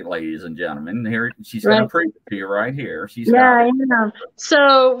 Okay, ladies and gentlemen, here she's going to prove it to you right here. She's got it. Yeah.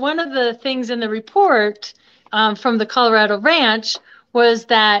 So one of the things in the report from the Colorado Ranch was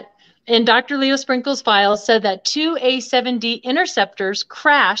that in Dr. Leo Sprinkle's files said that 2 A7D interceptors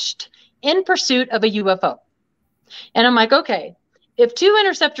crashed in pursuit of a UFO. And I'm like, okay, if 2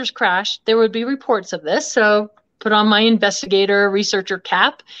 interceptors crashed, there would be reports of this. So put on my investigator, researcher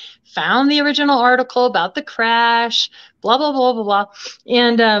cap, found the original article about the crash, blah, blah, blah, blah, blah,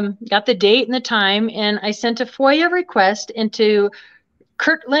 and got the date and the time. And I sent a FOIA request into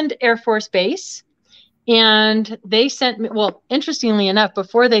Kirtland Air Force Base. And they sent me, well, interestingly enough,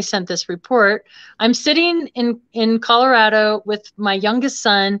 before they sent this report, I'm sitting in Colorado with my youngest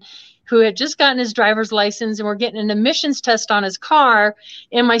son, who had just gotten his driver's license, and we're getting an emissions test on his car.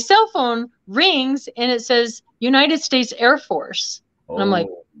 And my cell phone rings and it says United States Air Force. And I'm like,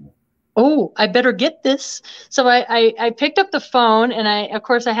 oh, I better get this. So I picked up the phone, and of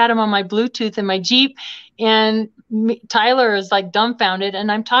course I had him on my Bluetooth in my Jeep, and Tyler is like dumbfounded,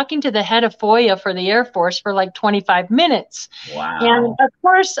 and I'm talking to the head of FOIA for the Air Force for like 25 minutes. Wow. And of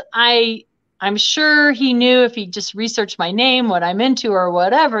course I'm sure he knew if he just researched my name, what I'm into or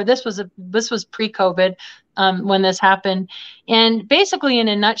whatever. This was pre-COVID when this happened. And basically in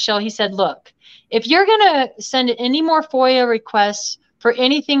a nutshell, he said, look, if you're going to send any more FOIA requests for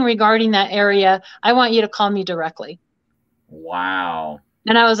anything regarding that area, I want you to call me directly. Wow.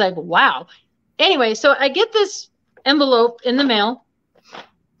 And I was like, wow. Anyway, so I get this envelope in the mail,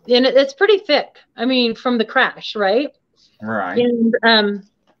 and it's pretty thick. I mean, from the crash, right? Right. And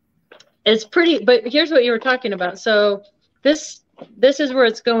it's pretty, but here's what you were talking about. So this is where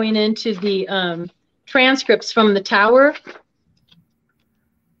it's going into the transcripts from the tower.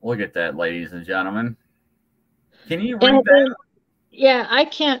 Look at that, ladies and gentlemen. Can you read that? Yeah, I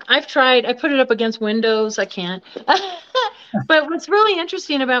can't. I've tried. I put it up against Windows. I can't. But what's really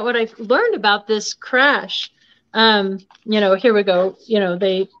interesting about what I've learned about this crash, you know, here we go. You know,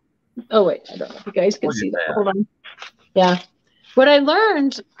 oh, wait, I don't know if you guys can see that. Hold on. Yeah. What I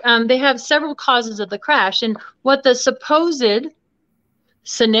learned, they have several causes of the crash. And what the supposed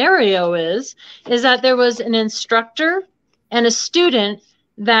scenario is that there was an instructor and a student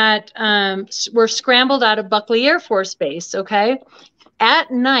that were scrambled out of Buckley Air Force Base, okay, at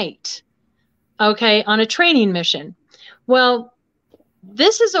night, okay, on a training mission. Well,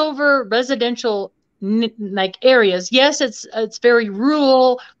 this is over residential like areas. Yes, it's very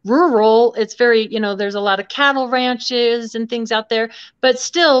rural. It's very, you know, there's a lot of cattle ranches and things out there, but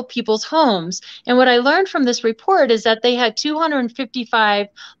still people's homes. And what I learned from this report is that they had 255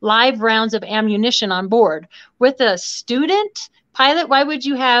 live rounds of ammunition on board. With a student pilot, why would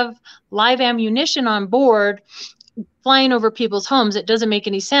you have live ammunition on board flying over people's homes? It doesn't make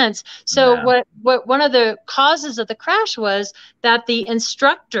any sense. So what one of the causes of the crash was that the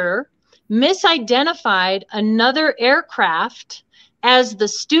instructor misidentified another aircraft as the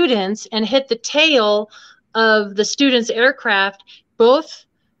students and hit the tail of the students' aircraft. Both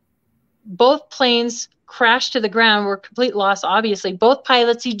planes crashed to the ground, were complete loss, obviously. Both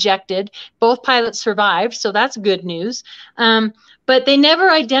pilots ejected. Both pilots survived, so that's good news. But they never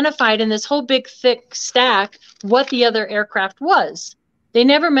identified in this whole big, thick stack what the other aircraft was. They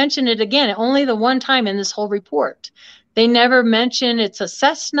never mentioned it again, only the one time in this whole report. They never mention it's a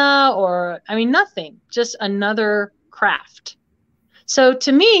Cessna or, I mean, nothing, just another craft. So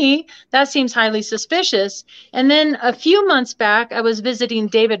to me, that seems highly suspicious. And then a few months back, I was visiting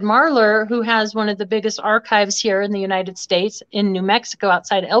David Marler, who has one of the biggest archives here in the United States in New Mexico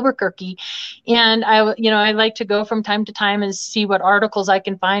outside Albuquerque. And I like to go from time to time and see what articles I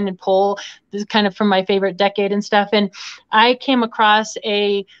can find and pull. This is kind of from my favorite decade and stuff. And I came across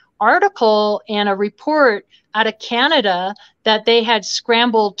a article and a report out of Canada that they had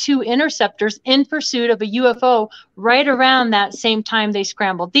scrambled 2 interceptors in pursuit of a UFO right around that same time they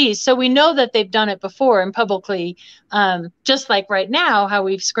scrambled these. So we know that they've done it before and publicly, just like right now, how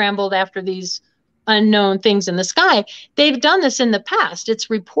we've scrambled after these unknown things in the sky. They've done this in the past. It's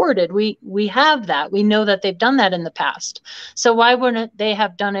reported. We have that. We know that they've done that in the past. So why wouldn't they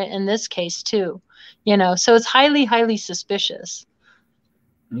have done it in this case too? You know, so it's highly, highly suspicious.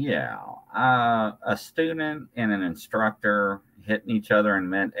 Yeah. A student and an instructor hitting each other in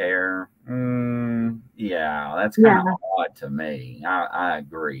midair. Yeah, that's kind of odd to me. I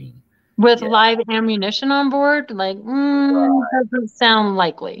agree. With live ammunition on board, like, doesn't sound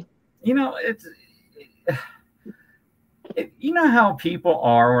likely. You know, you know how people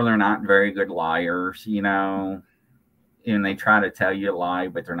are where they're not very good liars, you know, and they try to tell you a lie,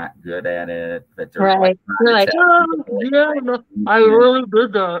 but they're not good at it. But they're right. You're like, I really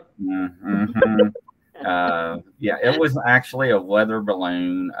did that. Yeah, it was actually a weather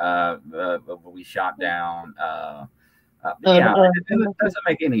balloon we shot down. Yeah, it doesn't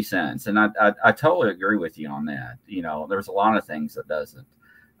make any sense, and I totally agree with you on that. You know, there's a lot of things that doesn't.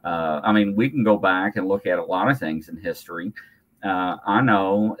 I mean, we can go back and look at a lot of things in history. I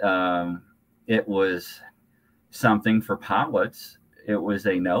know it was something for pilots. It was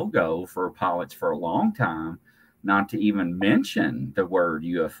a no-go for pilots for a long time, not to even mention the word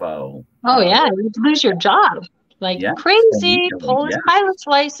UFO. Oh, yeah, you'd lose your job. Like crazy, pull his pilot's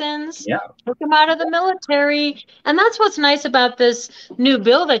license, took him out of the military. And that's what's nice about this new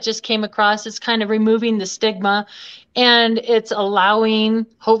bill that just came across. It's kind of removing the stigma, and it's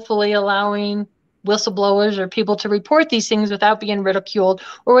hopefully allowing whistleblowers or people to report these things without being ridiculed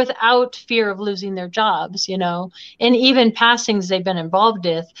or without fear of losing their jobs, you know, and even passings they've been involved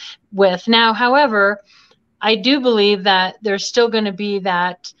with. Now, however, I do believe that there's still going to be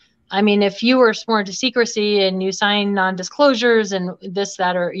that. I mean, if you were sworn to secrecy and you signed non-disclosures and this,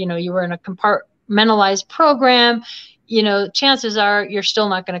 that, or, you know, you were in a compartmentalized program, you know, chances are you're still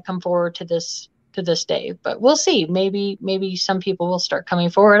not going to come forward to this day. But we'll see. Maybe some people will start coming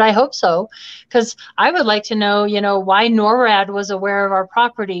forward. I hope so, because I would like to know, you know, why NORAD was aware of our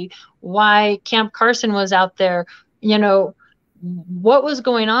property, why Camp Carson was out there, you know, what was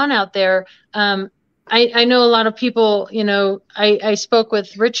going on out there. I know a lot of people, you know, I spoke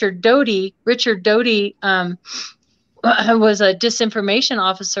with Richard Doty. Richard Doty was a disinformation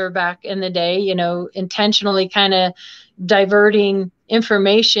officer back in the day, you know, intentionally kind of diverting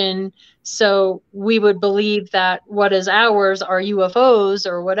information so we would believe that what is ours are UFOs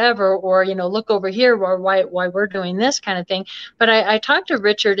or whatever, or, you know, look over here, or why we're doing this kind of thing. But I talked to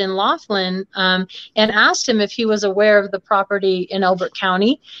Richard in Laughlin and asked him if he was aware of the property in Elbert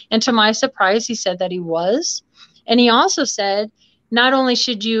County. And to my surprise, he said that he was. And he also said, not only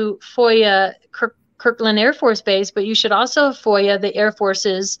should you FOIA Kirkland Air Force Base, but you should also FOIA the Air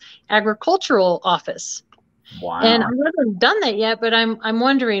Force's agricultural office. Wow. And I haven't done that yet, but I'm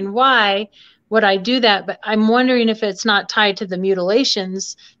wondering why would I do that? But I'm wondering if it's not tied to the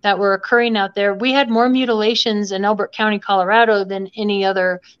mutilations that were occurring out there. We had more mutilations in Elbert County, Colorado than any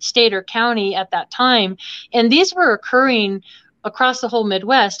other state or county at that time. And these were occurring across the whole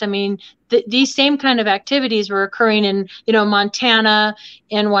Midwest. I mean, these same kind of activities were occurring in, you know, Montana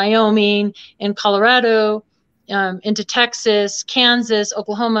and Wyoming and Colorado, into Texas, Kansas,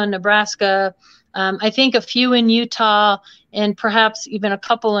 Oklahoma, Nebraska. I think a few in Utah and perhaps even a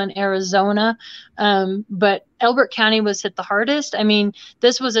couple in Arizona. But Elbert County was hit the hardest. I mean,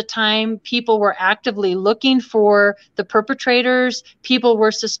 this was a time people were actively looking for the perpetrators. People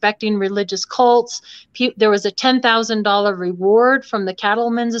were suspecting religious cults. There was a $10,000 reward from the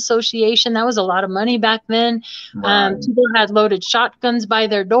Cattlemen's Association. That was a lot of money back then. Right. People had loaded shotguns by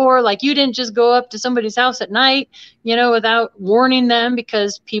their door. Like, you didn't just go up to somebody's house at night, you know, without warning them,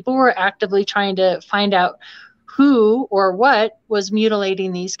 because people were actively trying to find out who or what was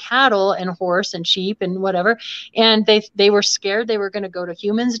mutilating these cattle and horse and sheep and whatever. And they were scared they were going to go to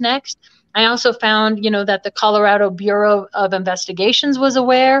humans next. I also found, you know, that the Colorado Bureau of Investigations was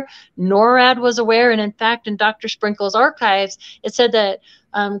aware, NORAD was aware. And in fact, in Dr. Sprinkle's archives, it said that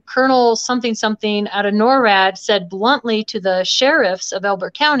Colonel something out of NORAD said bluntly to the sheriffs of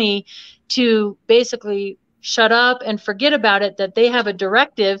Elbert County to basically shut up and forget about it, that they have a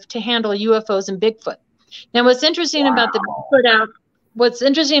directive to handle UFOs and Bigfoot. Now, what's interesting about the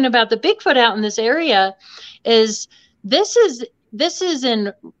Bigfoot out in this area is this is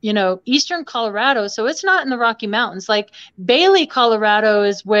in, you know, eastern Colorado, so it's not in the Rocky Mountains. Like Bailey, Colorado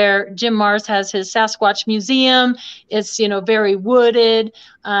is where Jim Mars has his Sasquatch Museum. It's, you know, very wooded.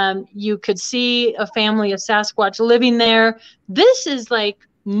 You could see a family of Sasquatch living there. This is like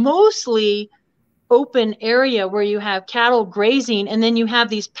mostly open area where you have cattle grazing, and then you have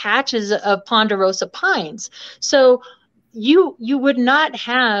these patches of ponderosa pines. So you would not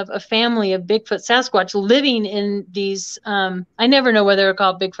have a family of Bigfoot Sasquatch living in these, I never know whether they're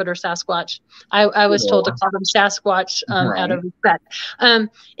called Bigfoot or Sasquatch. I was told to call them Sasquatch out of respect.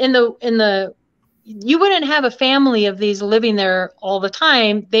 You wouldn't have a family of these living there all the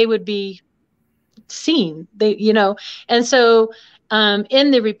time. They would be seen, you know, and so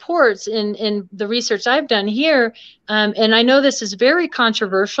in the reports, in the research I've done here, and I know this is very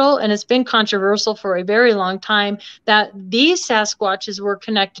controversial, and it's been controversial for a very long time, that these Sasquatches were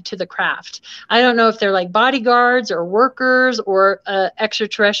connected to the craft. I don't know if they're like bodyguards or workers or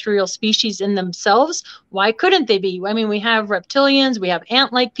extraterrestrial species in themselves. Why couldn't they be? I mean, we have reptilians, we have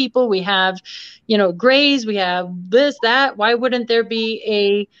ant-like people, we have, grays, we have this, that. Why wouldn't there be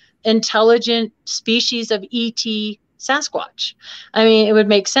a intelligent species of ET Sasquatch? I mean, it would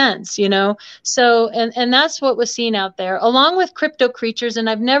make sense, So, and that's what was seen out there, along with crypto creatures. And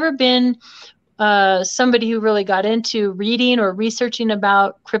I've never been somebody who really got into reading or researching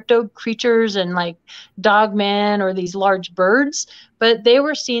about crypto creatures and like dogmen or these large birds, but they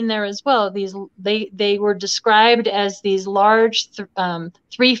were seen there as well. They were described as these large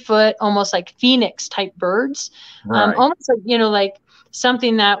 3-foot, almost like phoenix type birds, right. Almost like like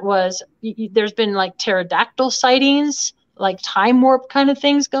something that was, there's been like pterodactyl sightings, like time warp kind of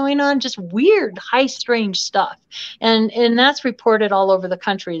things going on, just weird, high, strange stuff. And that's reported all over the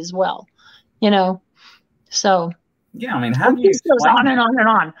country as well, so. Yeah, I mean, how do you explain goes on and on and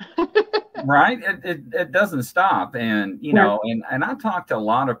on. Right? It doesn't stop. And, and I talked to a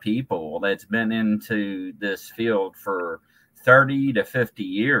lot of people that's been into this field for 30 to 50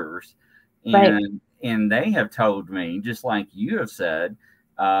 years. And, right. And they have told me, just like you have said,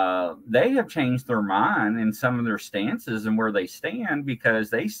 they have changed their mind in some of their stances and where they stand, because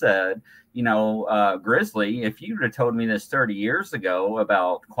they said, Grizzly, if you would have told me this 30 years ago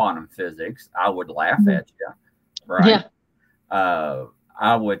about quantum physics, I would laugh at you. Right. Yeah.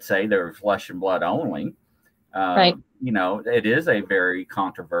 I would say they're flesh and blood only. Right. It is a very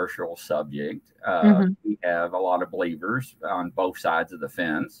controversial subject. We have a lot of believers on both sides of the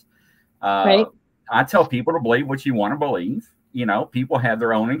fence. Right. I tell people to believe what you want to believe. People have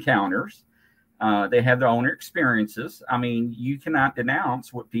their own encounters. They have their own experiences. I mean, you cannot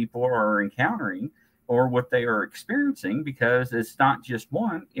denounce what people are encountering or what they are experiencing, because it's not just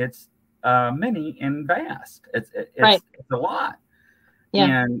one, it's many and vast. It's a lot.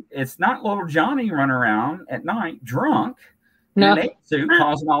 Yeah. And it's not little Johnny running around at night drunk in an ape suit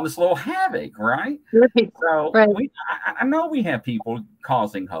causing all this little havoc, right? So I know we have people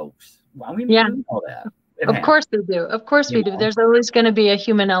causing hoax. We know that. Of course we do. Of course we do. There's always going to be a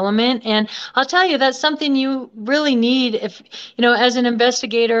human element. And I'll tell you, that's something you really need if, as an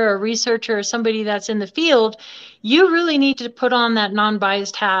investigator or researcher or somebody that's in the field, you really need to put on that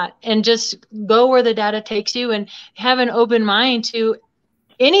non-biased hat and just go where the data takes you and have an open mind to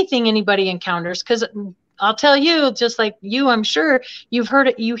anything anybody encounters. Because I'll tell you, just like you, I'm sure you've heard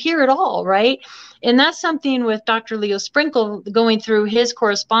it, you hear it all, right? And that's something with Dr. Leo Sprinkle going through his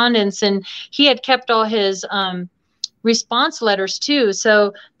correspondence, and he had kept all his response letters too.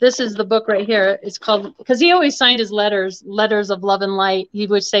 So this is the book right here. It's called, because he always signed his letters of love and light. He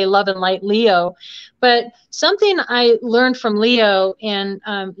would say love and light, Leo. But something I learned from Leo, and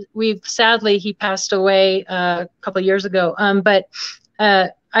sadly, he passed away a couple of years ago. But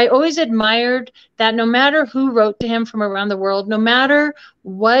I always admired that no matter who wrote to him from around the world, no matter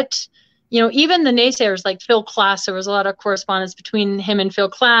what, even the naysayers like Phil Klass, there was a lot of correspondence between him and Phil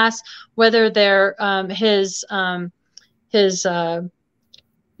Klass, whether they're his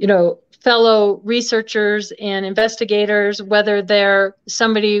fellow researchers and investigators, whether they're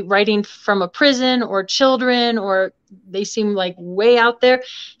somebody writing from a prison or children, or they seem like way out there.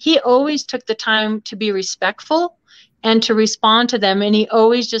 He always took the time to be respectful and to respond to them. And he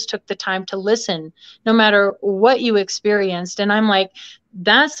always just took the time to listen, no matter what you experienced. And I'm like,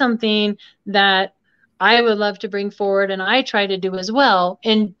 that's something that I would love to bring forward, and I try to do as well.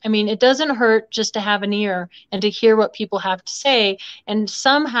 And I mean, it doesn't hurt just to have an ear and to hear what people have to say, and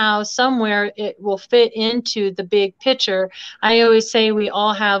somehow, somewhere, it will fit into the big picture. I always say we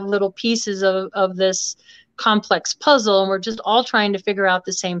all have little pieces of this complex puzzle, and we're just all trying to figure out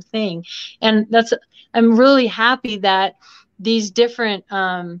the same thing. And I'm really happy that these different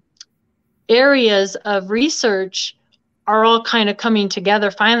areas of research are all kind of coming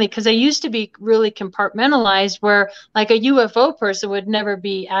together finally, because they used to be really compartmentalized, where like a UFO person would never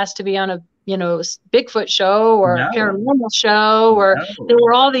be asked to be on a Bigfoot show or a paranormal show, or there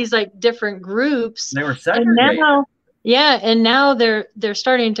were all these like different groups. They were segregated. And now they're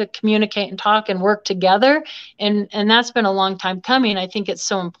starting to communicate and talk and work together, and that's been a long time coming. I think it's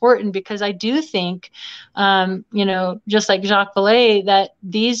so important, because I do think, just like Jacques Vallée, that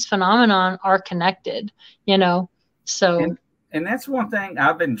these phenomenon are connected. So. And that's one thing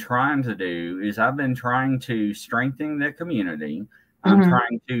I've been trying to do, is I've been trying to strengthen the community. I'm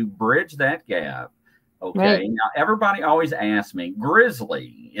trying to bridge that gap. Okay. Right. Now, everybody always asks me,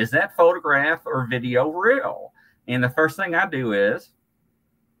 Grizzly, is that photograph or video real? And the first thing I do is,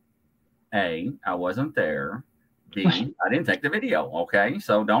 A, I wasn't there. B, I didn't take the video. Okay.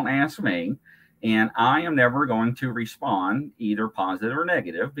 So don't ask me. And I am never going to respond either positive or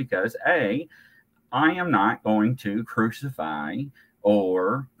negative because A, I am not going to crucify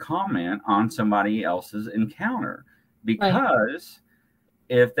or comment on somebody else's encounter because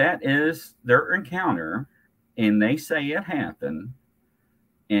if that is their encounter and they say it happened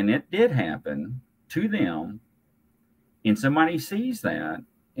and it did happen to them and somebody sees that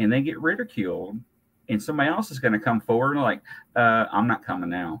and they get ridiculed and somebody else is going to come forward and like, I'm not coming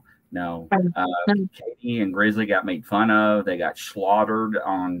now. No, Katie and Grizzly got made fun of. They got slaughtered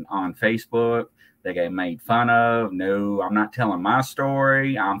on Facebook. They got made fun of. No, I'm not telling my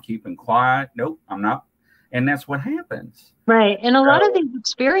story. I'm keeping quiet. Nope, I'm not. And that's what happens. Right. And a lot of these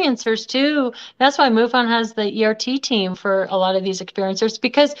experiencers too, that's why MUFON has the ERT team for a lot of these experiencers,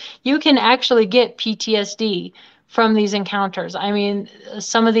 because you can actually get PTSD from these encounters. I mean,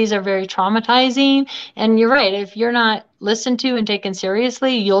 some of these are very traumatizing, and you're right. If you're not listened to and taken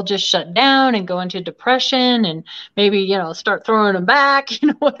seriously, you'll just shut down and go into depression and maybe, you know, start throwing them back, you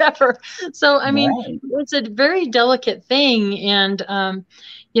know, whatever. So, I mean, it's a very delicate thing. And,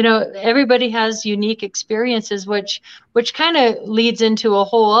 you know, everybody has unique experiences, which kind of leads into a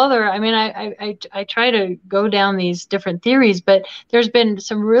whole other. I mean, I try to go down these different theories, but there's been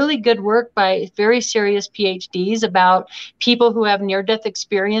some really good work by very serious PhDs about people who have near-death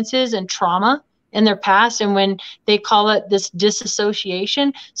experiences and trauma in their past, and when they call it this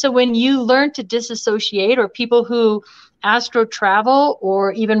disassociation. So when you learn to disassociate, or people who astro travel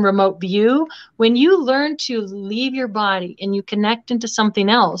or even remote view, when you learn to leave your body and you connect into something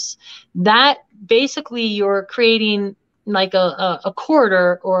else, that basically you're creating like a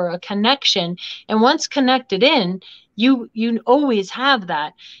corridor or a connection. And once connected in, you always have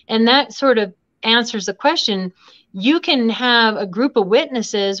that. And that sort of answers the question. You can have a group of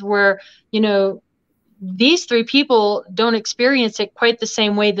witnesses where, you know, these three people don't experience it quite the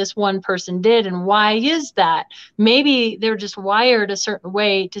same way this one person did. And why is that? Maybe they're just wired a certain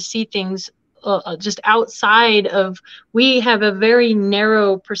way to see things just outside of, we have a very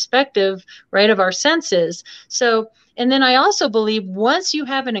narrow perspective, right, of our senses. So, and then I also believe once you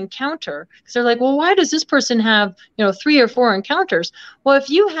have an encounter, because they're like, well, why does this person have, you know, 3 or 4 encounters? Well, if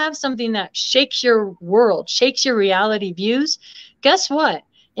you have something that shakes your world, shakes your reality views, guess what?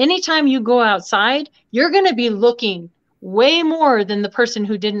 Anytime you go outside, you're going to be looking way more than the person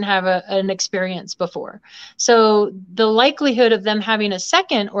who didn't have an experience before. So the likelihood of them having a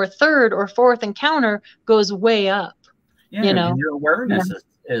second or third or fourth encounter goes way up. Yeah, you know, your awareness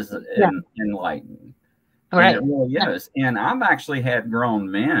is enlightened. Right. And it really is. And I've actually had grown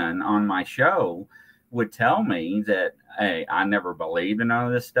men on my show would tell me that, hey, I never believed in none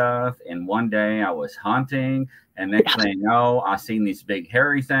of this stuff. And one day I was hunting, and next thing you know, I seen this big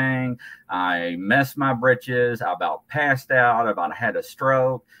hairy thing. I messed my britches. I about passed out. I about had a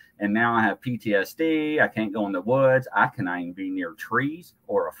stroke. And now I have PTSD. I can't go in the woods. I cannot even be near trees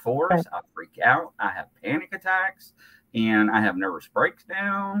or a forest. I freak out. I have panic attacks, and I have nervous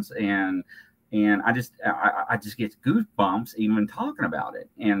breakdowns, and I just get goosebumps even talking about it.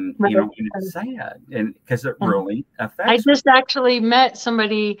 And, you know, and it's sad, and because it really affects I just actually met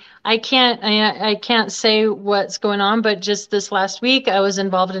somebody. I can't say what's going on, but just this last week, I was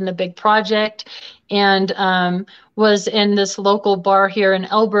involved in a big project, and was in this local bar here in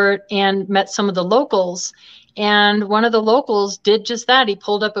Elbert, and met some of the locals. And one of the locals did just that. He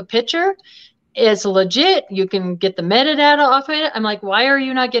pulled up a picture. It's legit. You can get the metadata off of it. I'm like, why are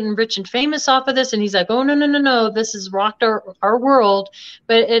you not getting rich and famous off of this? And he's like, oh, no. This has rocked our world.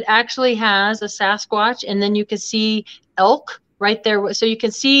 But it actually has a Sasquatch, and then you can see elk right there. So you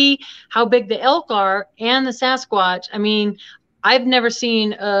can see how big the elk are and the Sasquatch. I mean, I've never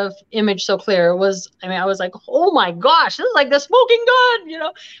seen an image so clear. It was, I mean, I was like, oh my gosh, this is like the smoking gun, you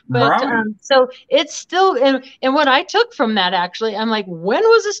know. But so it's still, and what I took from that, actually, I'm like, when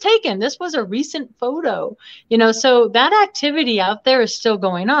was this taken? This was a recent photo, you know. So that activity out there is still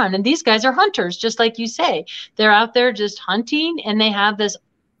going on, and these guys are hunters, just like you say. They're out there just hunting, and they have this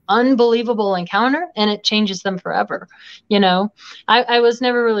unbelievable encounter, and it changes them forever. You know, I was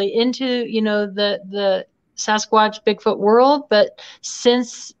never really into, you know, the Sasquatch Bigfoot world, but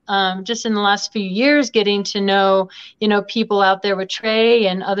since just in the last few years, getting to know, you know, people out there with Trey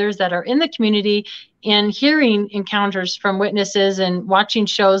and others that are in the community, and hearing encounters from witnesses and watching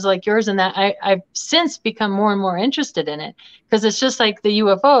shows like yours, and that I've since become more and more interested in it, because it's just like the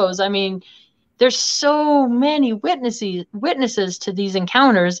UFOs. I mean, there's so many witnesses to these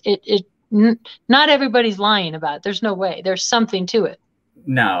encounters. Not everybody's lying about it. There's no way. There's something to it.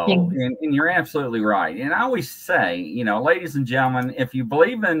 No, and you're absolutely right. And I always say, you know, ladies and gentlemen, if you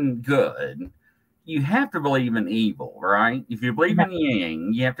believe in good, you have to believe in evil, right? If you believe in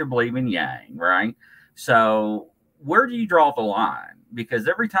yin, you have to believe in yang, right? So where do you draw the line? Because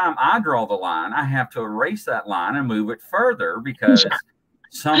every time I draw the line, I have to erase that line and move it further because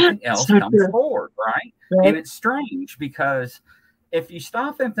something else comes forward, right? And it's strange because if you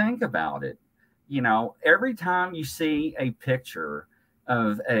stop and think about it, you know, every time you see a picture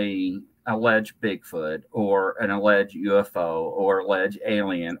of a alleged Bigfoot or an alleged UFO or alleged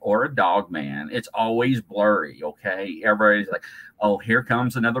alien or a dog man, it's always blurry. Okay. Everybody's like, oh, here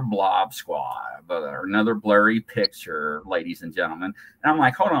comes another blob squad or another blurry picture, ladies and gentlemen. And I'm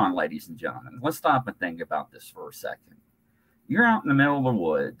like, hold on, ladies and gentlemen, let's stop and think about this for a second. You're out in the middle of the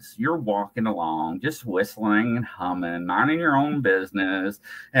woods. You're walking along, just whistling and humming, minding your own business.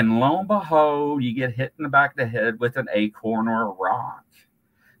 And lo and behold, you get hit in the back of the head with an acorn or a rock.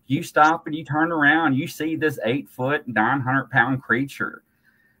 You stop and you turn around. You see this 8-foot, 900-pound creature.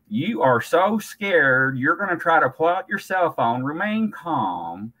 You are so scared, you're going to try to pull out your cell phone, remain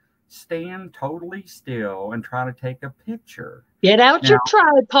calm, stand totally still, and try to take a picture. Get out your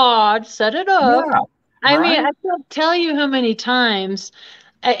tripod, set it up. Yeah. I mean, I can't tell you how many times,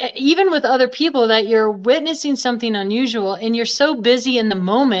 even with other people, that you're witnessing something unusual and you're so busy in the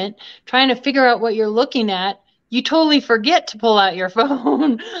moment trying to figure out what you're looking at, you totally forget to pull out your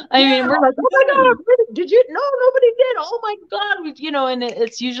phone. I mean, we're like, oh my God, did you? No, nobody did. Oh my God. You know, and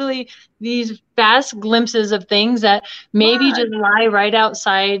it's usually these fast glimpses of things that maybe just lie right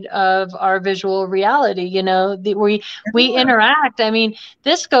outside of our visual reality. You know, we interact. I mean,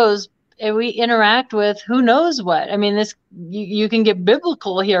 this goes, we interact with who knows what. I mean, this you can get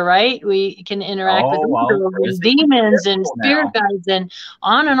biblical here, right? We can interact with demons and spirit guides and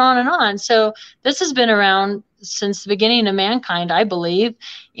on and on and on. So this has been around since the beginning of mankind, I believe.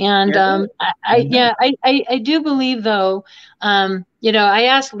 And I do believe, though, you know, I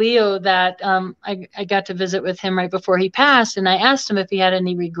asked Leo that I got to visit with him right before he passed, and I asked him if he had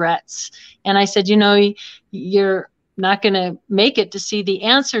any regrets. And I said, you know, you're not going to make it to see the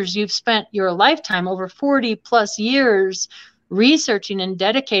answers. You've spent your lifetime, over 40 plus years, researching and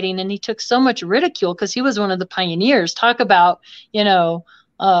dedicating, and he took so much ridicule because he was one of the pioneers. Talk about, you know,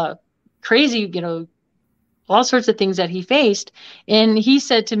 crazy, you know, all sorts of things that he faced. And he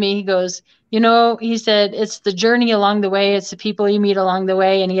said to me, he goes, you know, he said, it's the journey along the way. It's the people you meet along the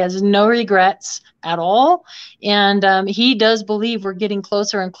way. And he has no regrets at all. And he does believe we're getting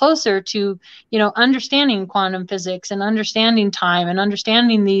closer and closer to, you know, understanding quantum physics and understanding time and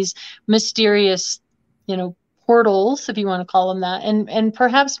understanding these mysterious, you know, portals, if you want to call them that. And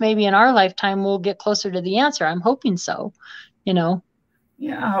perhaps maybe in our lifetime, we'll get closer to the answer. I'm hoping so, you know.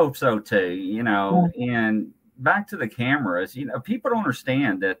 Yeah, I hope so too, you know. And back to the cameras, you know, people don't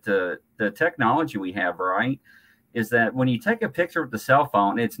understand that the technology we have, right, is that when you take a picture with the cell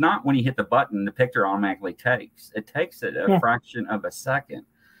phone, it's not when you hit the button, the picture automatically takes. It takes it a fraction of a second.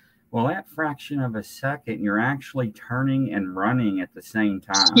 Well, that fraction of a second, you're actually turning and running at the same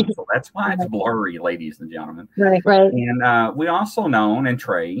time. So that's why it's blurry, ladies and gentlemen. Right. And we also know, and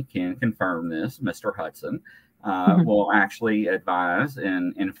Trey can confirm this, Mr. Hudson, will actually advise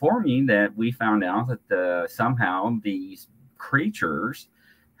and inform you that we found out that somehow these creatures,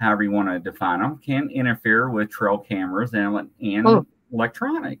 however you want to define them, can interfere with trail cameras and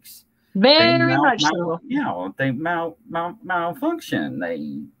electronics. Very much so. You know, they malfunction. They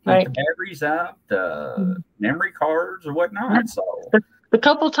eat the batteries up, the memory cards or whatnot. So the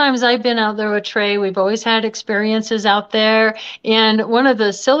couple times I've been out there with Trey, we've always had experiences out there. And one of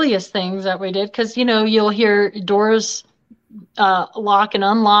the silliest things that we did, because, you know, you'll hear doors lock and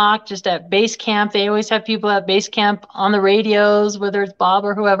unlock just at base camp. They always have people at base camp on the radios, whether it's Bob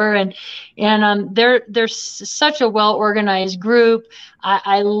or whoever. And they're such a well-organized group.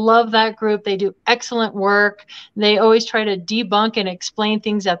 I love that group. They do excellent work. They always try to debunk and explain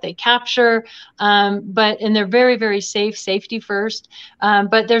things that they capture. And they're very, very safe, safety first.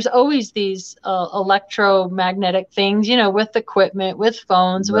 But there's always these electromagnetic things, you know, with equipment, with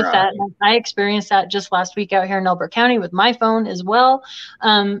phones, with that. I experienced that just last week out here in Elbert County with my phone as well.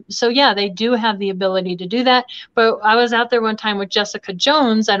 So yeah, they do have the ability to do that. But I was out there one time with Jessica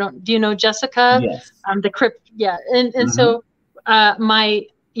Jones. Do you know Jessica? Yes. The crypt. Yeah. And so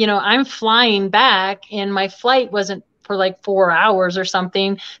I'm flying back and my flight wasn't for like 4 hours or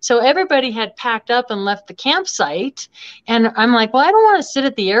something. So everybody had packed up and left the campsite. And I'm like, well, I don't want to sit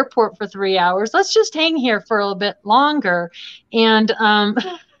at the airport for 3 hours. Let's just hang here for a little bit longer. And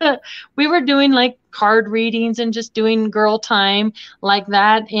we were doing like card readings and just doing girl time like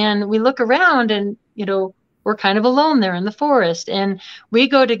that. And we look around and, you know, we're kind of alone there in the forest. And we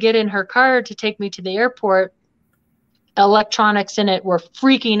go to get in her car to take me to the airport. Electronics in it were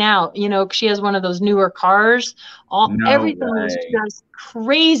freaking out. You know, she has one of those newer cars. No Everything was way. just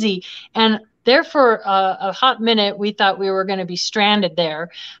crazy. And there for a hot minute, we thought we were going to be stranded there.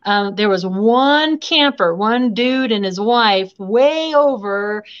 There was one camper, one dude and his wife way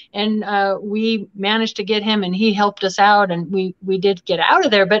over, and we managed to get him, and he helped us out, and we did get out of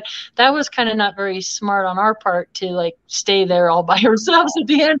there. But that was kind of not very smart on our part to like stay there all by ourselves at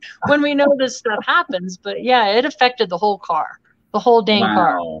the end when we know this stuff happens. But yeah, it affected the whole car, the whole dang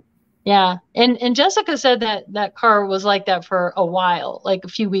car. Wow. Yeah. And Jessica said that that car was like that for a while, like a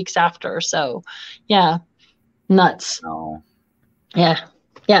few weeks after. So yeah, nuts. No. Yeah.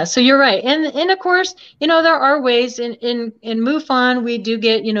 Yeah. So you're right. And of course, you know, there are ways in MUFON, we do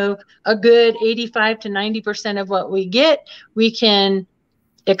get, you know, a good 85 to 90% of what we get. We can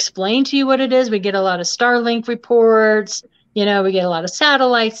explain to you what it is. We get a lot of Starlink reports. You know, we get a lot of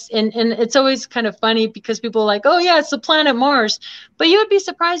satellites, and it's always kind of funny because people are like, oh yeah, it's the planet Mars. But you would be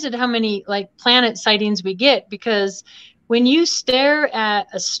surprised at how many like planet sightings we get, because when you stare at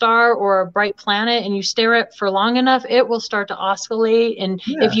a star or a bright planet and you stare at it for long enough, it will start to oscillate. And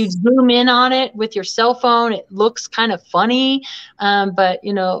if you Yes. zoom in on it with your cell phone, it looks kind of funny. But,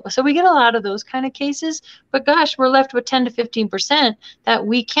 you know, so we get a lot of those kind of cases. But gosh, we're left with 10 to 15% that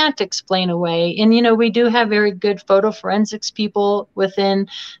we can't explain away. And, you know, we do have very good photo forensics people within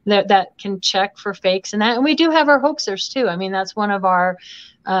that can check for fakes and that. And we do have our hoaxers too. I mean, that's one of our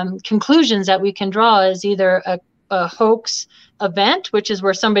conclusions that we can draw is either a hoax event, which is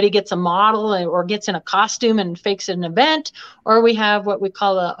where somebody gets a model or gets in a costume and fakes an event, or we have what we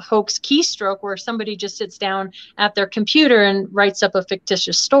call a hoax keystroke, where somebody just sits down at their computer and writes up a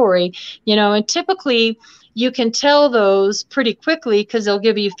fictitious story, you know. And typically you can tell those pretty quickly because they'll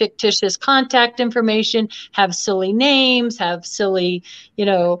give you fictitious contact information, have silly names, have silly, you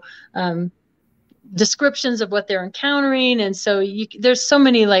know, descriptions of what they're encountering. And so there's so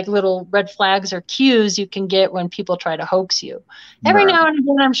many like little red flags or cues you can get when people try to hoax you. Every Right. now and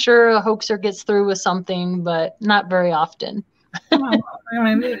again, I'm sure a hoaxer gets through with something, but not very often. Well,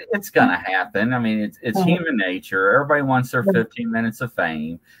 I mean, it's gonna happen. I mean, it's Mhm. human nature. Everybody wants their Right. 15 minutes of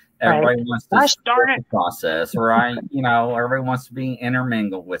fame. Everybody wants to Gosh darn support it. the process, right? You know, everybody wants to be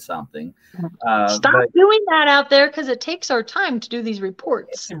intermingled with something. Stop But doing that out there, because it takes our time to do these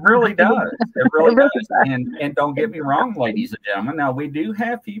reports. it really does. It It really really does. does. And don't get me wrong, ladies and gentlemen. Now we do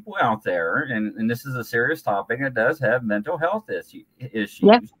have people out there, and this is a serious topic. It does have mental health issues.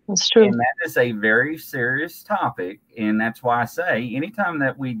 Yeah, that's true. And that is a very serious topic. And that's why I say anytime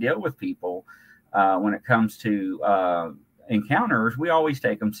that we deal with people, when it comes to encounters, we always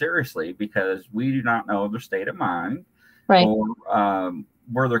take them seriously because we do not know their state of mind Right. or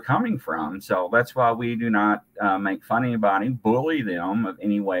where they're coming from. So that's why we do not make fun of anybody, bully them of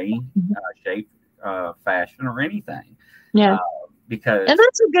any way, shape, fashion, or anything. Yeah. Because And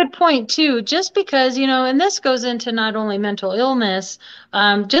that's a good point too. Just because, you know, and this goes into not only mental illness,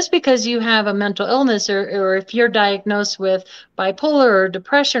 just because you have a mental illness or if you're diagnosed with bipolar or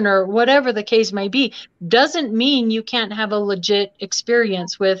depression or whatever the case may be, doesn't mean you can't have a legit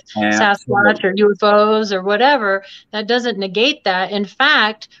experience with Sasquatch or UFOs or whatever. That doesn't negate that. In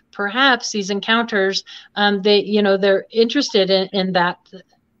fact, perhaps these encounters, they, you know, they're interested in that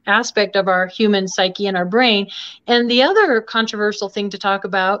aspect of our human psyche and our brain. And the other controversial thing to talk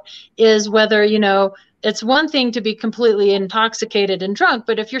about is whether, you know, it's one thing to be completely intoxicated and drunk,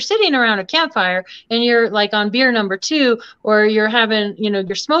 but if you're sitting around a campfire and you're like on beer number 2, or you're having, you know,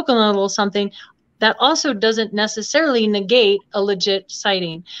 you're smoking a little something, that also doesn't necessarily negate a legit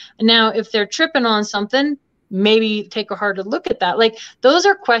sighting. Now, if they're tripping on something, maybe take a harder look at that. Like, those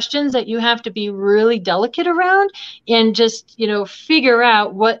are questions that you have to be really delicate around and just, you know, figure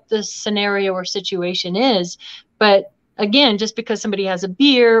out what the scenario or situation is. But again, just because somebody has a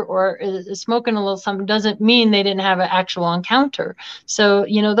beer or is smoking a little something doesn't mean they didn't have an actual encounter. So,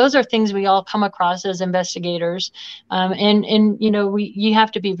 you know, those are things we all come across as investigators. And you know, you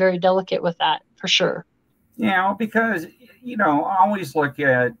have to be very delicate with that for sure. Yeah, because you know, I always look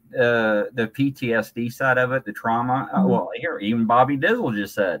at the PTSD side of it, the trauma. Well, here, even Bobby Dizzle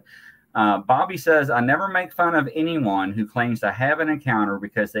just said. Bobby says, "I never make fun of anyone who claims to have an encounter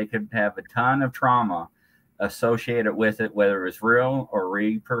because they could have a ton of trauma associated with it, whether it's real or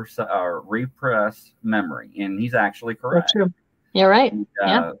repressed memory." And he's actually correct. That's true. You're right.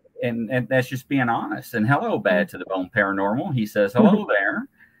 Yeah. And that's just being honest. And hello, Bad to the Bone Paranormal. He says, hello there.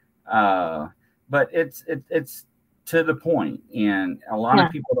 But it's to the point, and a lot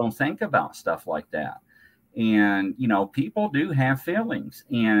of people don't think about stuff like that. And you know, people do have feelings,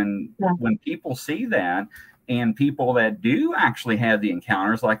 and when people see that, And people that do actually have the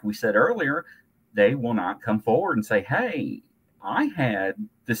encounters, like we said earlier, they will not come forward and say, hey, I had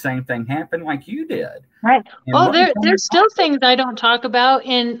the same thing happen like you did. Right. And Oh, there's still things I don't talk about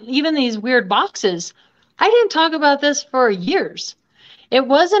in even these weird boxes. I didn't talk about this for years. It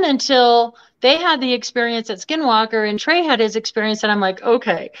wasn't until they had the experience at Skinwalker and Trey had his experience that I'm like,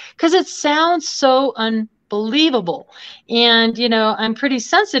 okay, because it sounds so unbelievable. And, I'm pretty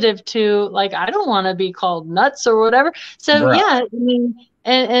sensitive to, like, I don't want to be called nuts or whatever. So, right. yeah, I mean,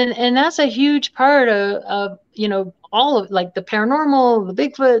 and that's a huge part of all of, like, the paranormal, the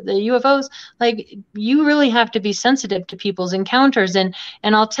Bigfoot, the UFOs. Like, you really have to be sensitive to people's encounters. And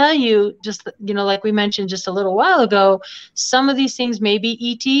I'll tell you, just, like we mentioned just a little while ago, some of these things may be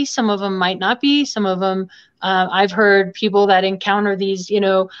ET, some of them might not be, some of them, I've heard people that encounter these,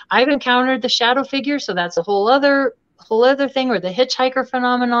 I've encountered the shadow figure, so that's a whole other thing, or the hitchhiker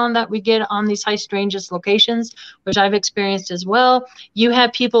phenomenon that we get on these high strangest locations, which I've experienced as well. You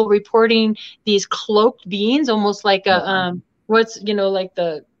have people reporting these cloaked beings, almost like a like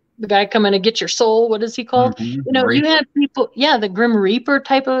the guy coming to get your soul. What is he called? You have people, the Grim Reaper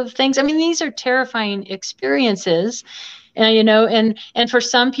type of things. I mean, these are terrifying experiences, and for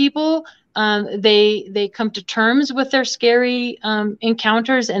some people, they come to terms with their scary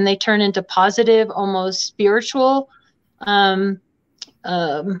encounters, and they turn into positive, almost spiritual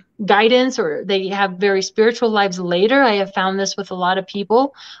guidance, or they have very spiritual lives later. I have found this with a lot of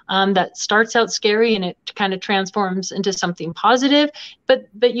people, that starts out scary and it kind of transforms into something positive. But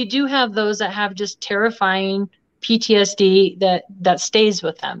you do have those that have just terrifying PTSD that stays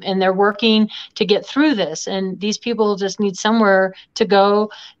with them, and they're working to get through this. And these people just need somewhere to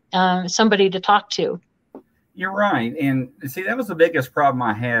go, somebody to talk to. You're right. And see, that was the biggest problem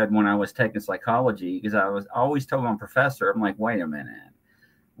I had when I was taking psychology, because I was always told my professor, I'm like, wait a minute.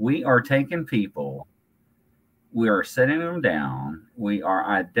 We are taking people, we are sitting them down, we are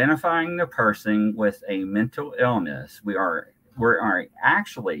identifying the person with a mental illness. We are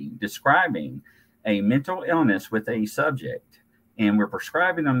actually describing a mental illness with a subject, and we're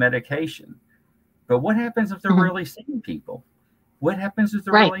prescribing them medication. But what happens if they're really seeing people? What happens if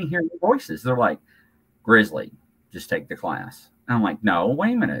they're really hearing voices? They're like, Grizzly, just take the class. And I'm like, no,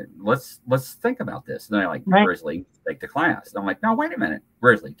 wait a minute. Let's think about this. And they're like, Grizzly, take the class. And I'm like, no, wait a minute.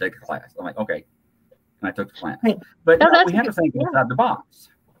 Grizzly, take the class. I'm like, okay. And I took the class. But no, we have to think outside the box.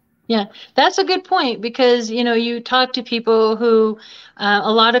 Yeah, that's a good point, because, you talk to people who,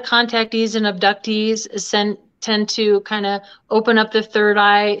 a lot of contactees and abductees tend to kind of open up the third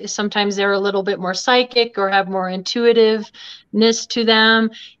eye. Sometimes they're a little bit more psychic or have more intuitiveness to them.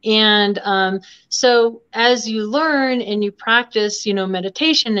 And so as you learn and you practice,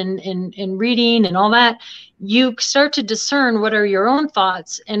 meditation and reading and all that, you start to discern what are your own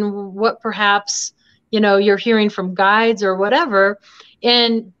thoughts and what perhaps, you're hearing from guides or whatever.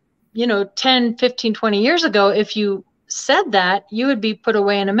 And 10, 15, 20 years ago, if you said that, you would be put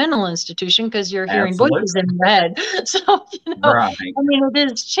away in a mental institution because you're hearing voices in your head. So, I mean,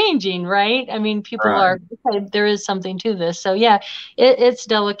 it is changing, right? I mean, people are, there is something to this. So yeah, it's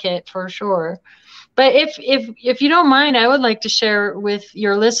delicate for sure. But if you don't mind, I would like to share with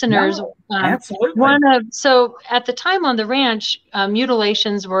your listeners. Absolutely. So at the time on the ranch,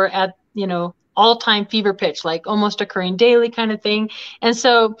 mutilations were at, all-time fever pitch, like almost occurring daily kind of thing. And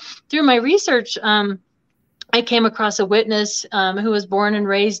so through my research, I came across a witness who was born and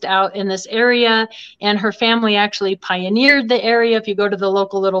raised out in this area, and her family actually pioneered the area. If you go to the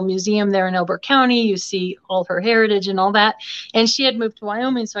local little museum there in Elbert County, you see all her heritage and all that. And she had moved to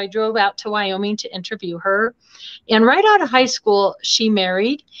Wyoming, so I drove out to Wyoming to interview her. And right out of high school, she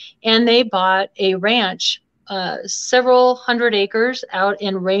married, and they bought a ranch, several hundred acres out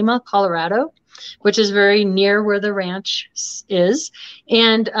in Rama, Colorado, which is very near where the ranch is.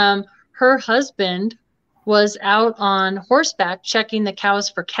 And her husband was out on horseback checking the cows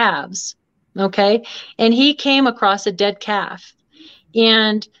for calves. Okay. And he came across a dead calf,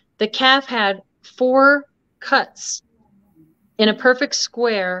 and the calf had 4 cuts in a perfect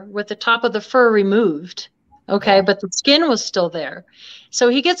square with the top of the fur removed. Okay. But the skin was still there. So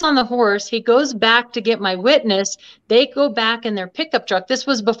he gets on the horse. He goes back to get my witness. They go back in their pickup truck. This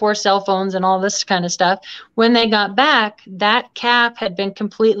was before cell phones and all this kind of stuff. When they got back, that calf had been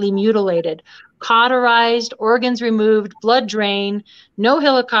completely mutilated, cauterized, organs removed, blood drain, no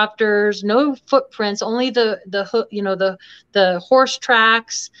helicopters, no footprints, only the horse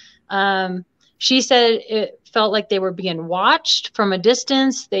tracks. She said it felt like they were being watched from a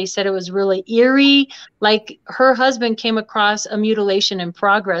distance. They said it was really eerie, like her husband came across a mutilation in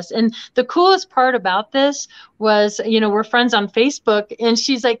progress. And the coolest part about this was, you know, we're friends on Facebook, and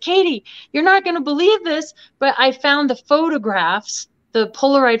she's like, Katie, you're not going to believe this, but I found the photographs, the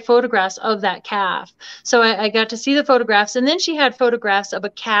Polaroid photographs of that calf. So I got to see the photographs. And then she had photographs of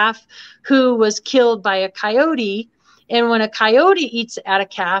a calf who was killed by a coyote. And when a coyote eats at a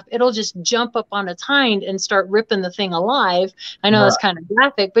calf, it'll just jump up on its hind and start ripping the thing alive. I know that's kind of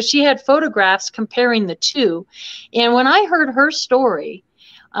graphic, but she had photographs comparing the two. And when I heard her story,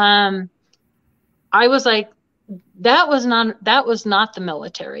 I was like, that was not the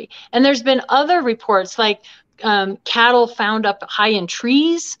military. And there's been other reports, like cattle found up high in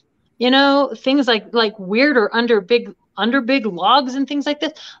trees, you know, things like weirder under big logs and things like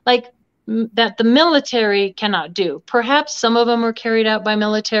this, like that the military cannot do. Perhaps some of them were carried out by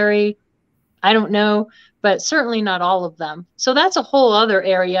military, I don't know, but certainly not all of them. So that's a whole other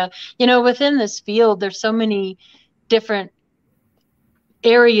area. You know, within this field, there's so many different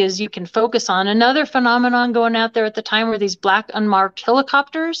areas you can focus on. Another phenomenon going out there at the time were these black unmarked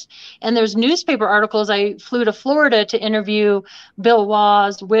helicopters. And there's newspaper articles. I flew to Florida to interview Bill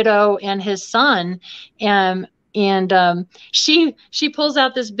Waugh's widow and his son. And she pulls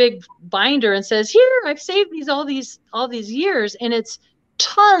out this big binder and says, here, I've saved all these years. And it's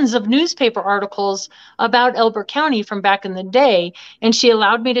tons of newspaper articles about Elbert County from back in the day. And she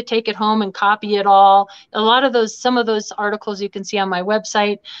allowed me to take it home and copy it all. Some of those articles you can see on my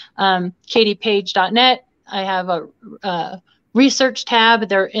website, katiepaige.net. I have a research tab.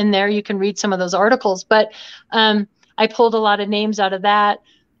 They're in there. You can read some of those articles. But I pulled a lot of names out of that.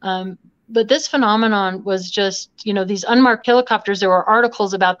 But this phenomenon was just, you know, these unmarked helicopters, there were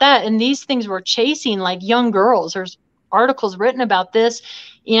articles about that. And these things were chasing like young girls. There's articles written about this.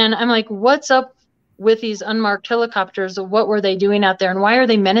 And I'm like, what's up with these unmarked helicopters? What were they doing out there? And why are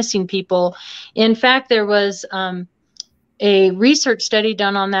they menacing people? In fact, there was a research study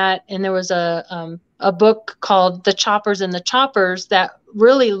done on that. And there was a book called The Choppers and the Choppers that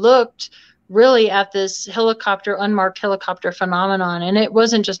really looked at this unmarked helicopter phenomenon. And it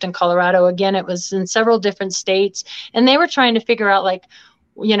wasn't just in Colorado. Again, it was in several different states. And they were trying to figure out, like,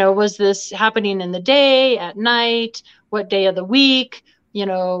 you know, was this happening in the day, at night, what day of the week? You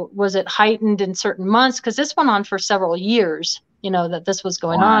know, was it heightened in certain months? Because this went on for several years, you know, that this was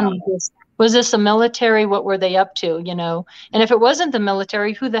going on. Was this a military? What were they up to, you know? And if it wasn't the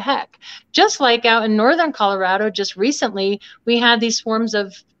military, who the heck? Just like out in northern Colorado, just recently, we had these swarms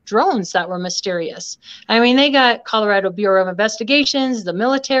of drones that were mysterious. I mean, they got Colorado Bureau of Investigations, the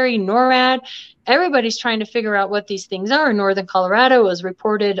military, NORAD. Everybody's trying to figure out what these things are. In northern Colorado, it was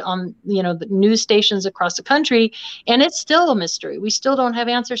reported on, you know, the news stations across the country, and it's still a mystery. We still don't have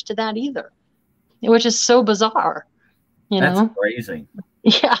answers to that either, which is so bizarre. That's crazy.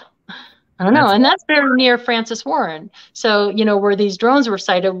 Yeah. I don't know. And that's very near Francis Warren. So, you know, where these drones were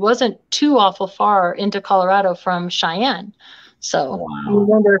sighted wasn't too awful far into Colorado from Cheyenne. So you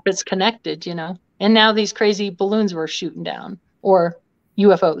wonder if it's connected, you know. And now these crazy balloons were shooting down, or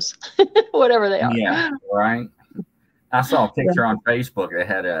UFOs, whatever they are. Yeah, right. I saw a picture on Facebook that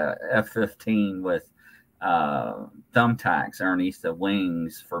had a F-15 with thumbtacks underneath the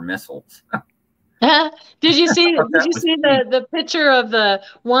wings for missiles. Did you see the picture of the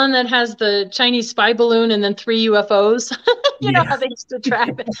one that has the Chinese spy balloon and then 3 UFOs? You know how they used to track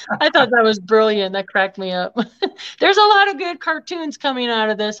it. I thought that was brilliant. That cracked me up. There's a lot of good cartoons coming out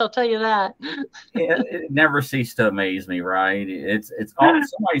of this, I'll tell you that. It never ceased to amaze me, right? It's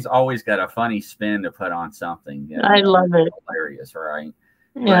somebody's always got a funny spin to put on something. You know? I love it. Hilarious, right?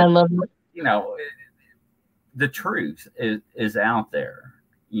 Yeah, but, I love it. You know, the truth is out there.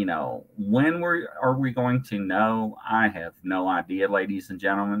 You know, when are we going to know? I have no idea, ladies and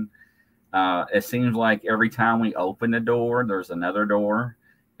gentlemen. It seems like every time we open a door, there's another door.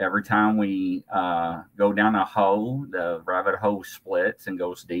 Every time we go down a hole, the rabbit hole splits and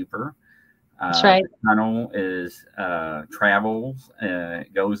goes deeper. That's right. The tunnel travels,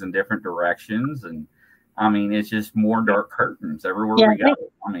 it goes in different directions. And I mean, it's just more dark curtains everywhere we go.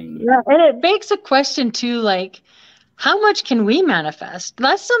 I mean, yeah, and it begs a question too, like, how much can we manifest?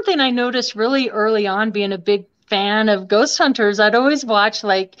 That's something I noticed really early on, being a big fan of ghost hunters. I'd always watch,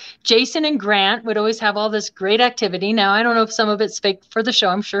 like, Jason and Grant would always have all this great activity. Now, I don't know if some of it's fake for the show.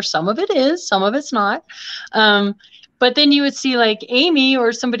 I'm sure some of it is, some of it's not. But then you would see, like, Amy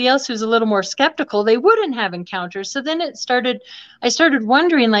or somebody else who's a little more skeptical, they wouldn't have encounters. So then I started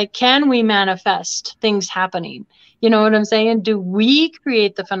wondering, like, can we manifest things happening? You know what I'm saying? Do we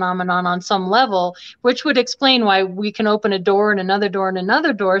create the phenomenon on some level, which would explain why we can open a door and another door and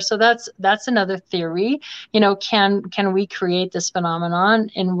another door? So that's another theory. You know, can we create this phenomenon,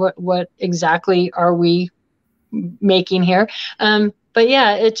 and what exactly are we making here? But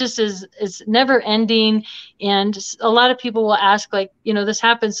yeah, it just is, it's never ending. And a lot of people will ask, like, you know, this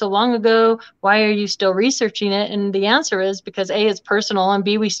happened so long ago, why are you still researching it? And the answer is because A, it's personal, and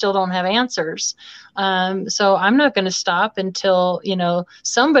B, we still don't have answers. So I'm not going to stop until, you know,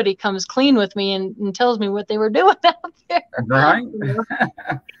 somebody comes clean with me and tells me what they were doing out there. Right. You know?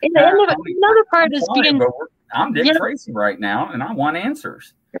 And another part is being, I'm Dick Tracy right now, and I want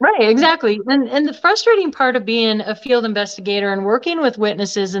answers. Right, exactly. And the frustrating part of being a field investigator and working with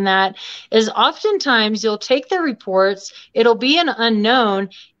witnesses and that is oftentimes you'll take their reports, it'll be an unknown,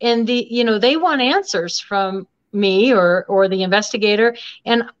 and they want answers from me or the investigator,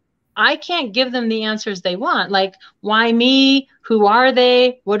 and I can't give them the answers they want. Like, why me? Who are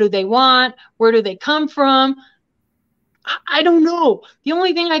they? What do they want? Where do they come from? I don't know. The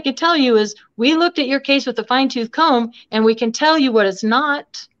only thing I could tell you is we looked at your case with a fine-tooth comb, and we can tell you what it's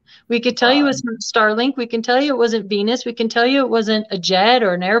not. We could tell you it's not Starlink. We can tell you it wasn't Venus. We can tell you it wasn't a jet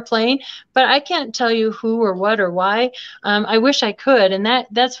or an airplane, but I can't tell you who or what or why. I wish I could. And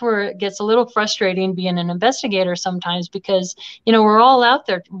that's where it gets a little frustrating being an investigator sometimes, because, you know, we're all out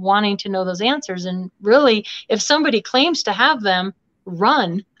there wanting to know those answers. And really, if somebody claims to have them,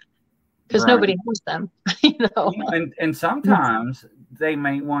 run. Because nobody has them, you know. And sometimes they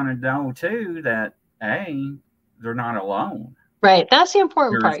may want to know too that, hey, they're not alone. Right. That's the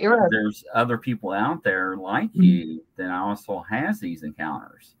important part. You're right. There's other people out there like you that also has these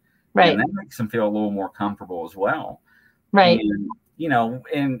encounters. Right. And that makes them feel a little more comfortable as well. Right. And, you know,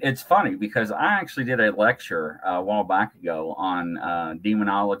 and it's funny because I actually did a lecture a while back ago on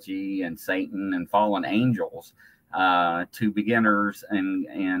demonology and Satan and fallen angels to beginners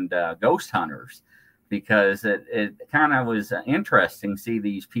and ghost hunters, because it kind of was interesting to see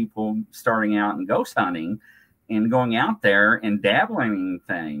these people starting out in ghost hunting and going out there and dabbling in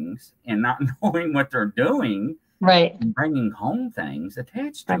things and not knowing what they're doing, right, and bringing home things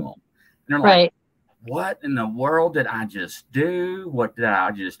attached to them. And they're like, what in the world did I just do? What did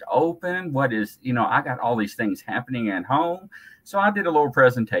I just open? What is, you know, I got all these things happening at home. So I did a little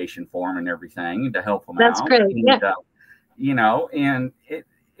presentation for them and everything to help them out. That's great. And, you know, and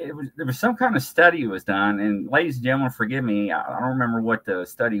there was some kind of study was done. And ladies and gentlemen, forgive me, I don't remember what the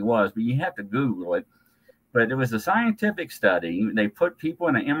study was, but you have to Google it. But it was a scientific study. They put people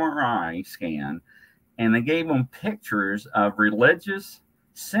in an MRI scan, and they gave them pictures of religious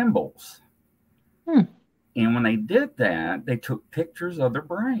symbols. And when they did that, they took pictures of their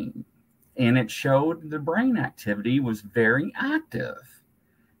brain, and it showed the brain activity was very active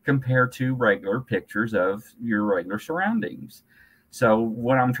compared to regular pictures of your regular surroundings. So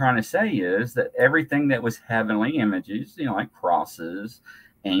what I'm trying to say is that everything that was heavenly images, you know, like crosses,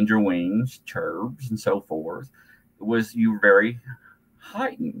 angel wings, cherubs, and so forth, was you very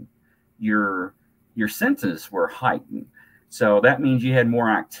heightened. Your senses were heightened. So that means you had more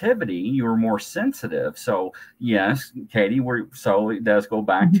activity. You were more sensitive. So yes, Katie, so it does go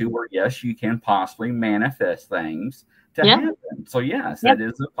back to where, yes, you can possibly manifest things to happen. So yes, that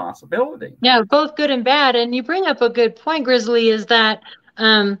is a possibility. Yeah, both good and bad. And you bring up a good point, Grizzly, is that,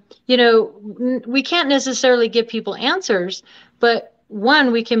 you know, we can't necessarily give people answers, but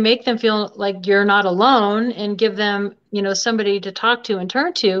one, we can make them feel like you're not alone and give them, you know, somebody to talk to and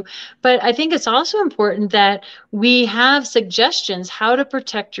turn to. But I think it's also important that we have suggestions how to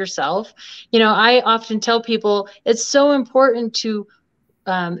protect yourself. You know, I often tell people it's so important to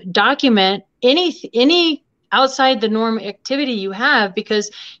document any outside the norm activity you have,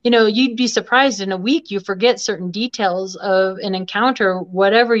 because, you know, you'd be surprised in a week you forget certain details of an encounter,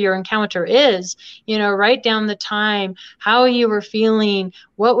 whatever your encounter is. You know, write down the time, how you were feeling,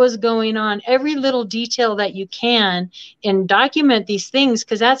 what was going on, every little detail that you can, and document these things,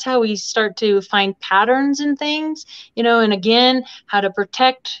 because that's how we start to find patterns in things, you know. And again, how to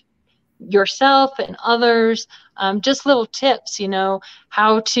protect yourself and others. Just little tips, you know,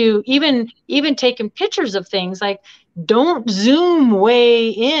 how to even taking pictures of things, like don't zoom way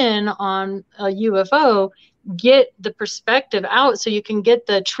in on a UFO, get the perspective out so you can get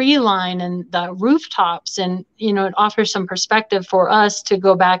the tree line and the rooftops, and, you know, it offers some perspective for us to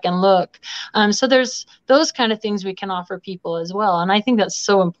go back and look. So there's those kind of things we can offer people as well. And I think that's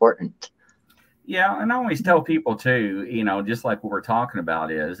so important. Yeah, and I always tell people too, you know, just like what we're talking about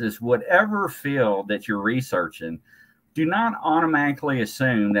is whatever field that you're researching, do not automatically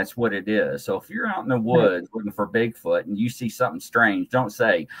assume that's what it is. So if you're out in the woods looking for Bigfoot and you see something strange, don't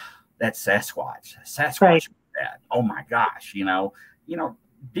say that's Sasquatch. Sasquatch that. Oh my gosh,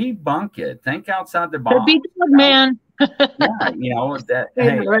 debunk it. Think outside the box. Be good, man. Yeah, that.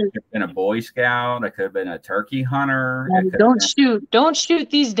 Hey, it could have been a Boy Scout. It could have been a turkey hunter. Don't shoot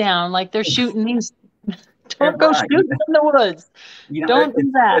these down like they're shooting these. Don't go shoot them in the woods. Don't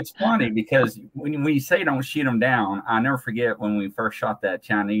do that. It's funny because when you say don't shoot them down, I never forget when we first shot that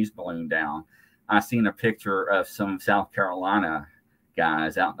Chinese balloon down. I seen a picture of some South Carolina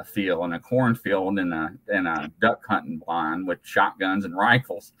guys out in the field, in a cornfield, in a duck hunting blind with shotguns and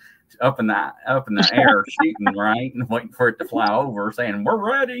rifles up in the air shooting, right, and waiting for it to fly over, saying we're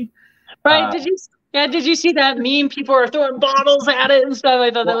ready. Right? Did you see that meme? People are throwing bottles at it and stuff.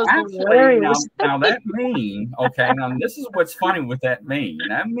 I thought that was hilarious. Now that meme, okay, now this is what's funny with that meme.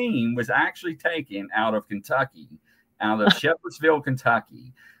 That meme was actually taken out of Kentucky, out of Shepherdsville,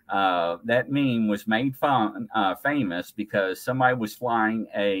 Kentucky. That meme was made famous because somebody was flying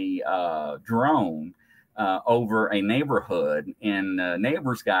a drone over a neighborhood, and the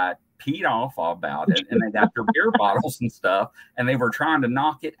neighbors got peed off about it, and they got their beer bottles and stuff, and they were trying to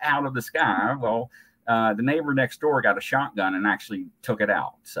knock it out of the sky. Well, the neighbor next door got a shotgun and actually took it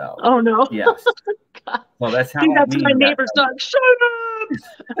out. So, oh no, yes. Well, that's how. That's my neighbor's dog. Shut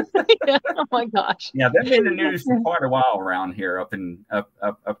up! Yeah, oh my gosh. Yeah, that made the news for quite a while around here, up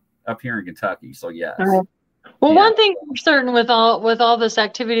here in Kentucky. So yes. Well, one thing for certain with all this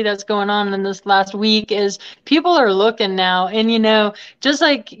activity that's going on in this last week is people are looking now, and just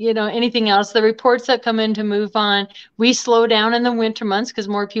like anything else, the reports that come into MUFON, we slow down in the winter months because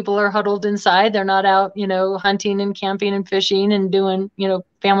more people are huddled inside. They're not out, hunting and camping and fishing and doing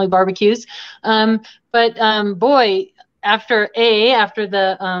family barbecues. But boy, after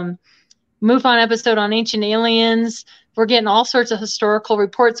the MUFON episode on ancient aliens, we're getting all sorts of historical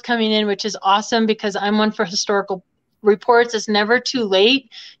reports coming in, which is awesome because I'm one for historical reports. It's never too late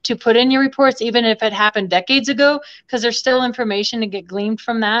to put in your reports, even if it happened decades ago, because there's still information to get gleaned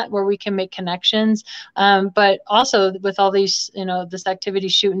from that where we can make connections. But also with all these, this activity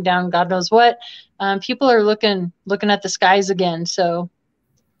shooting down God knows what, people are looking at the skies again. So,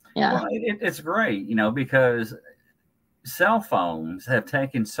 yeah. Well, it's great, because cell phones have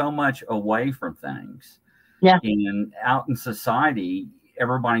taken so much away from things. Yeah. And out in society,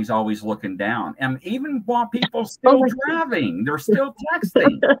 everybody's always looking down. And even while people still driving, they're still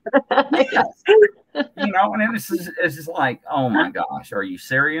texting. Yes. And it's just like, oh my gosh, are you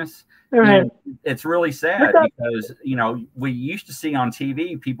serious? Right. And it's really sad because, we used to see on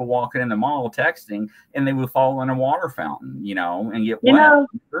TV people walking in the mall texting and they would fall in a water fountain, and get wet.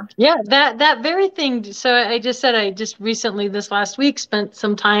 Yeah, that very thing. So I just recently this last week spent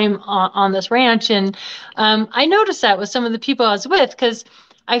some time on this ranch, and I noticed that with some of the people I was with, because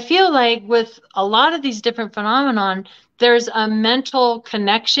I feel like with a lot of these different phenomenon, there's a mental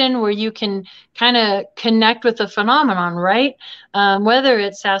connection where you can kind of connect with the phenomenon, right? Whether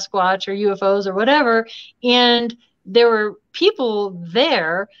it's Sasquatch or UFOs or whatever. And there were people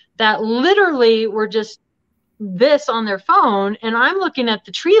there that literally were just this on their phone. And I'm looking at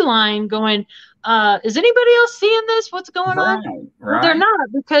the tree line going, is anybody else seeing this? What's going on? Right. Well, they're not,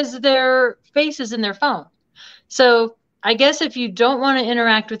 because their face is in their phone. So I guess if you don't want to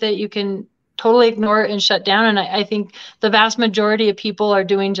interact with it, you can totally ignore it and shut down. And I think the vast majority of people are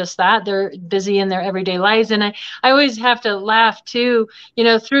doing just that. They're busy in their everyday lives. And I always have to laugh too.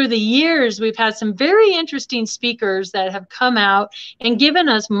 Through the years, we've had some very interesting speakers that have come out and given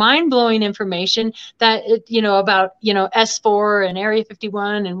us mind-blowing information that, about, S4 and Area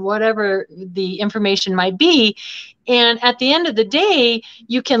 51 and whatever the information might be. And at the end of the day,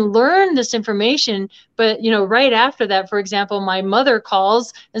 you can learn this information. But, right after that, for example, my mother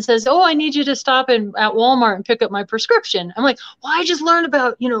calls and says, oh, I need you to stop at Walmart and pick up my prescription. I'm like, well, I just learned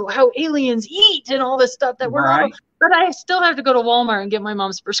about, how aliens eat and all this stuff that we're not. But I still have to go to Walmart and get my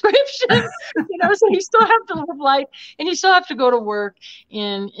mom's prescription, so you still have to live life and you still have to go to work.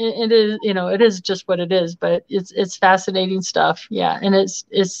 And it is, it is just what it is. But it's fascinating stuff. Yeah. And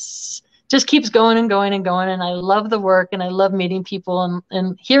it's just keeps going and going and going. And I love the work, and I love meeting people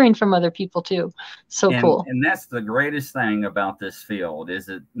and hearing from other people too. So cool. And that's the greatest thing about this field, is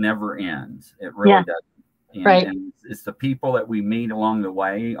it never ends. It really doesn't. And it's the people that we meet along the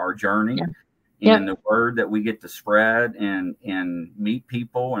way, our journey, and the word that we get to spread and meet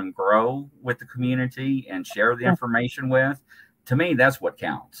people and grow with the community and share the information with. To me, that's what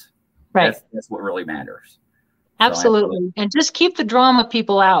counts. Right. That's what really matters. Absolutely. And just keep the drama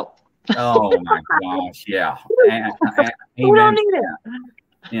people out. Oh my gosh, yeah. We don't need it.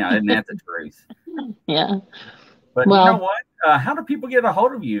 Yeah, isn't that the truth? Yeah. But you know what? how do people get a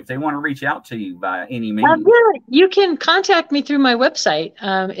hold of you if they want to reach out to you by any means? Yeah, you can contact me through my website.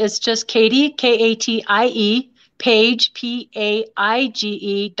 It's just Katie, Katie, Paige, PAIGE.net.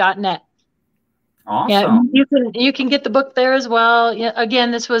 Awesome. Yeah, you can get the book there as well. Yeah, again,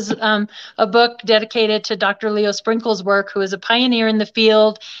 this was a book dedicated to Dr. Leo Sprinkle's work, who is a pioneer in the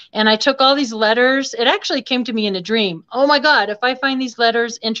field. And I took all these letters. It actually came to me in a dream. Oh my God, if I find these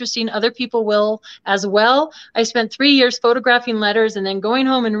letters interesting, other people will as well. I spent 3 years photographing letters and then going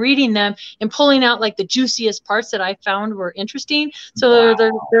home and reading them and pulling out like the juiciest parts that I found were interesting. So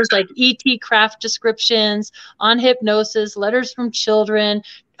there's like ET craft descriptions, on hypnosis, letters from children.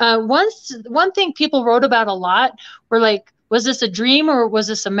 One thing people wrote about a lot were like, was this a dream or was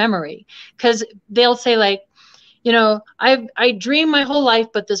this a memory? Because they'll say like, I dream my whole life,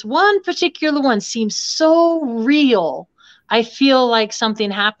 but this one particular one seems so real. I feel like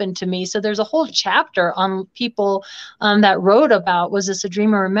something happened to me. So there's a whole chapter on people that wrote about, was this a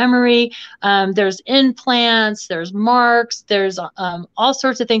dream or a memory? There's implants, there's marks, there's all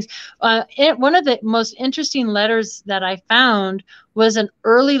sorts of things. One of the most interesting letters that I found was an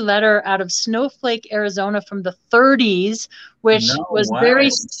early letter out of Snowflake, Arizona from the 30s, which was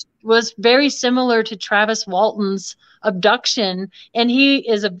very similar to Travis Walton's abduction. And he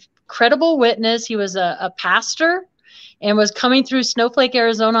is a credible witness. He was a pastor and was coming through Snowflake,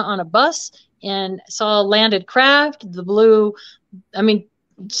 Arizona on a bus and saw a landed craft. The blue,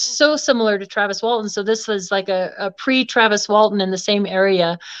 so similar to Travis Walton. So this was like a pre-Travis Walton in the same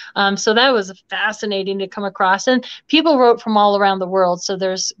area. So that was fascinating to come across. And people wrote from all around the world. So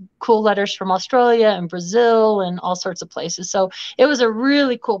there's cool letters from Australia and Brazil and all sorts of places. So it was a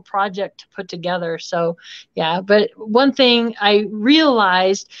really cool project to put together. So yeah, but one thing I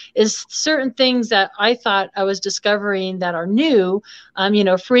realized is certain things that I thought I was discovering that are new,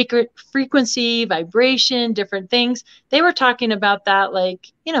 frequency, vibration, different things. They were talking about that like,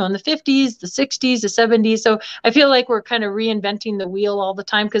 in the 50s, the 60s, the 70s. So I feel like we're kind of reinventing the wheel all the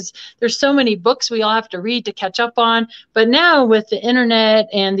time because there's so many books we all have to read to catch up on. But now with the internet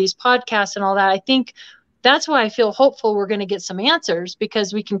and these podcasts and all that, I think that's why I feel hopeful we're going to get some answers,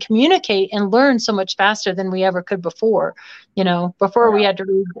 because we can communicate and learn so much faster than we ever could before. Before we had to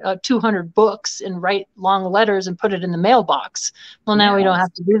read 200 books and write long letters and put it in the mailbox. Well, now we don't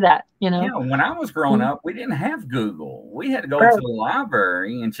have to do that. Yeah, when I was growing up, we didn't have Google. We had to go to the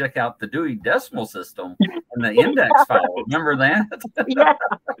library and check out the Dewey Decimal System and the index file. Remember that? Yeah.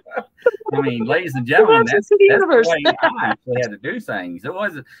 Ladies and gentlemen, that's the way I actually had to do things.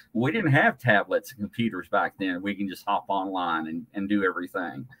 We didn't have tablets and computers back then. We can just hop online and do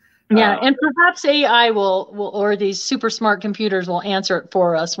everything. Yeah, and perhaps AI will or these super smart computers will answer it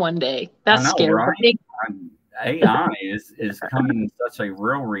for us one day. That's scary. Right? AI is coming such a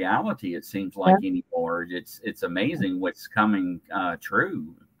real reality. It seems like anymore. It's amazing what's coming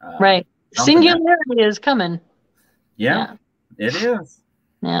true. Right, singularity is coming. Yeah, it is.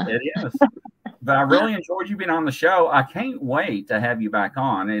 Yeah, it is. But I really enjoyed you being on the show. I can't wait to have you back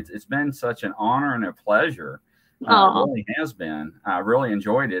on. It's been such an honor and a pleasure. It really has been. I really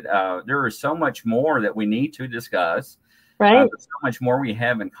enjoyed it. There is so much more that we need to discuss. Right. There's so much more we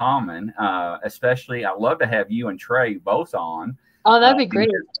have in common. Especially, I'd love to have you and Trey both on. Oh, that'd be great.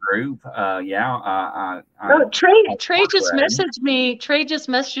 Group. Trey just messaged me. Trey just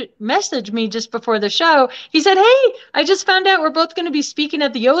messaged me just before the show. He said, "Hey, I just found out we're both going to be speaking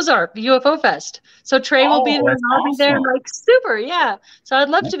at the Ozark UFO Fest. So Trey will be there and I'll be there." Like, super, yeah. So I'd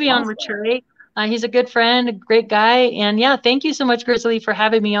love to be on with Trey. He's a good friend, a great guy, and yeah, thank you so much, Grizzly, for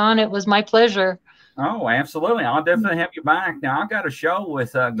having me on. It was my pleasure. Oh, absolutely. I'll definitely have you back. Now, I've got a show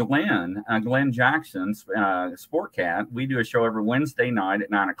with Glenn Jackson, Sport Cat. We do a show every Wednesday night at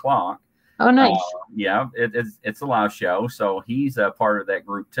 9 o'clock. Oh, nice. Yeah, it's a live show, so he's a part of that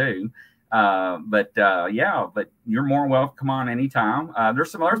group too. But you're more welcome on anytime.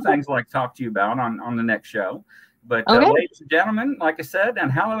 There's some other things I'd like to talk to you about on the next show. But ladies and gentlemen, like I said,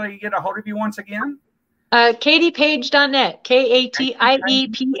 and how do I get a hold of you once again? KatiePaige.net.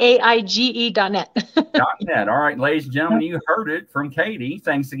 KatiePaige.net. .net. All right, ladies and gentlemen, you heard it from Katie.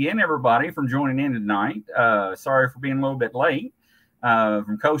 Thanks again, everybody, for joining in tonight. Sorry for being a little bit late.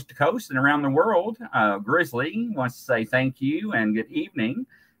 From coast to coast and around the world, Grizzly wants to say thank you and good evening.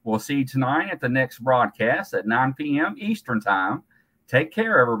 We'll see you tonight at the next broadcast at 9 p.m. Eastern Time. Take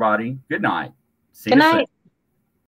care, everybody. Good night. See you soon.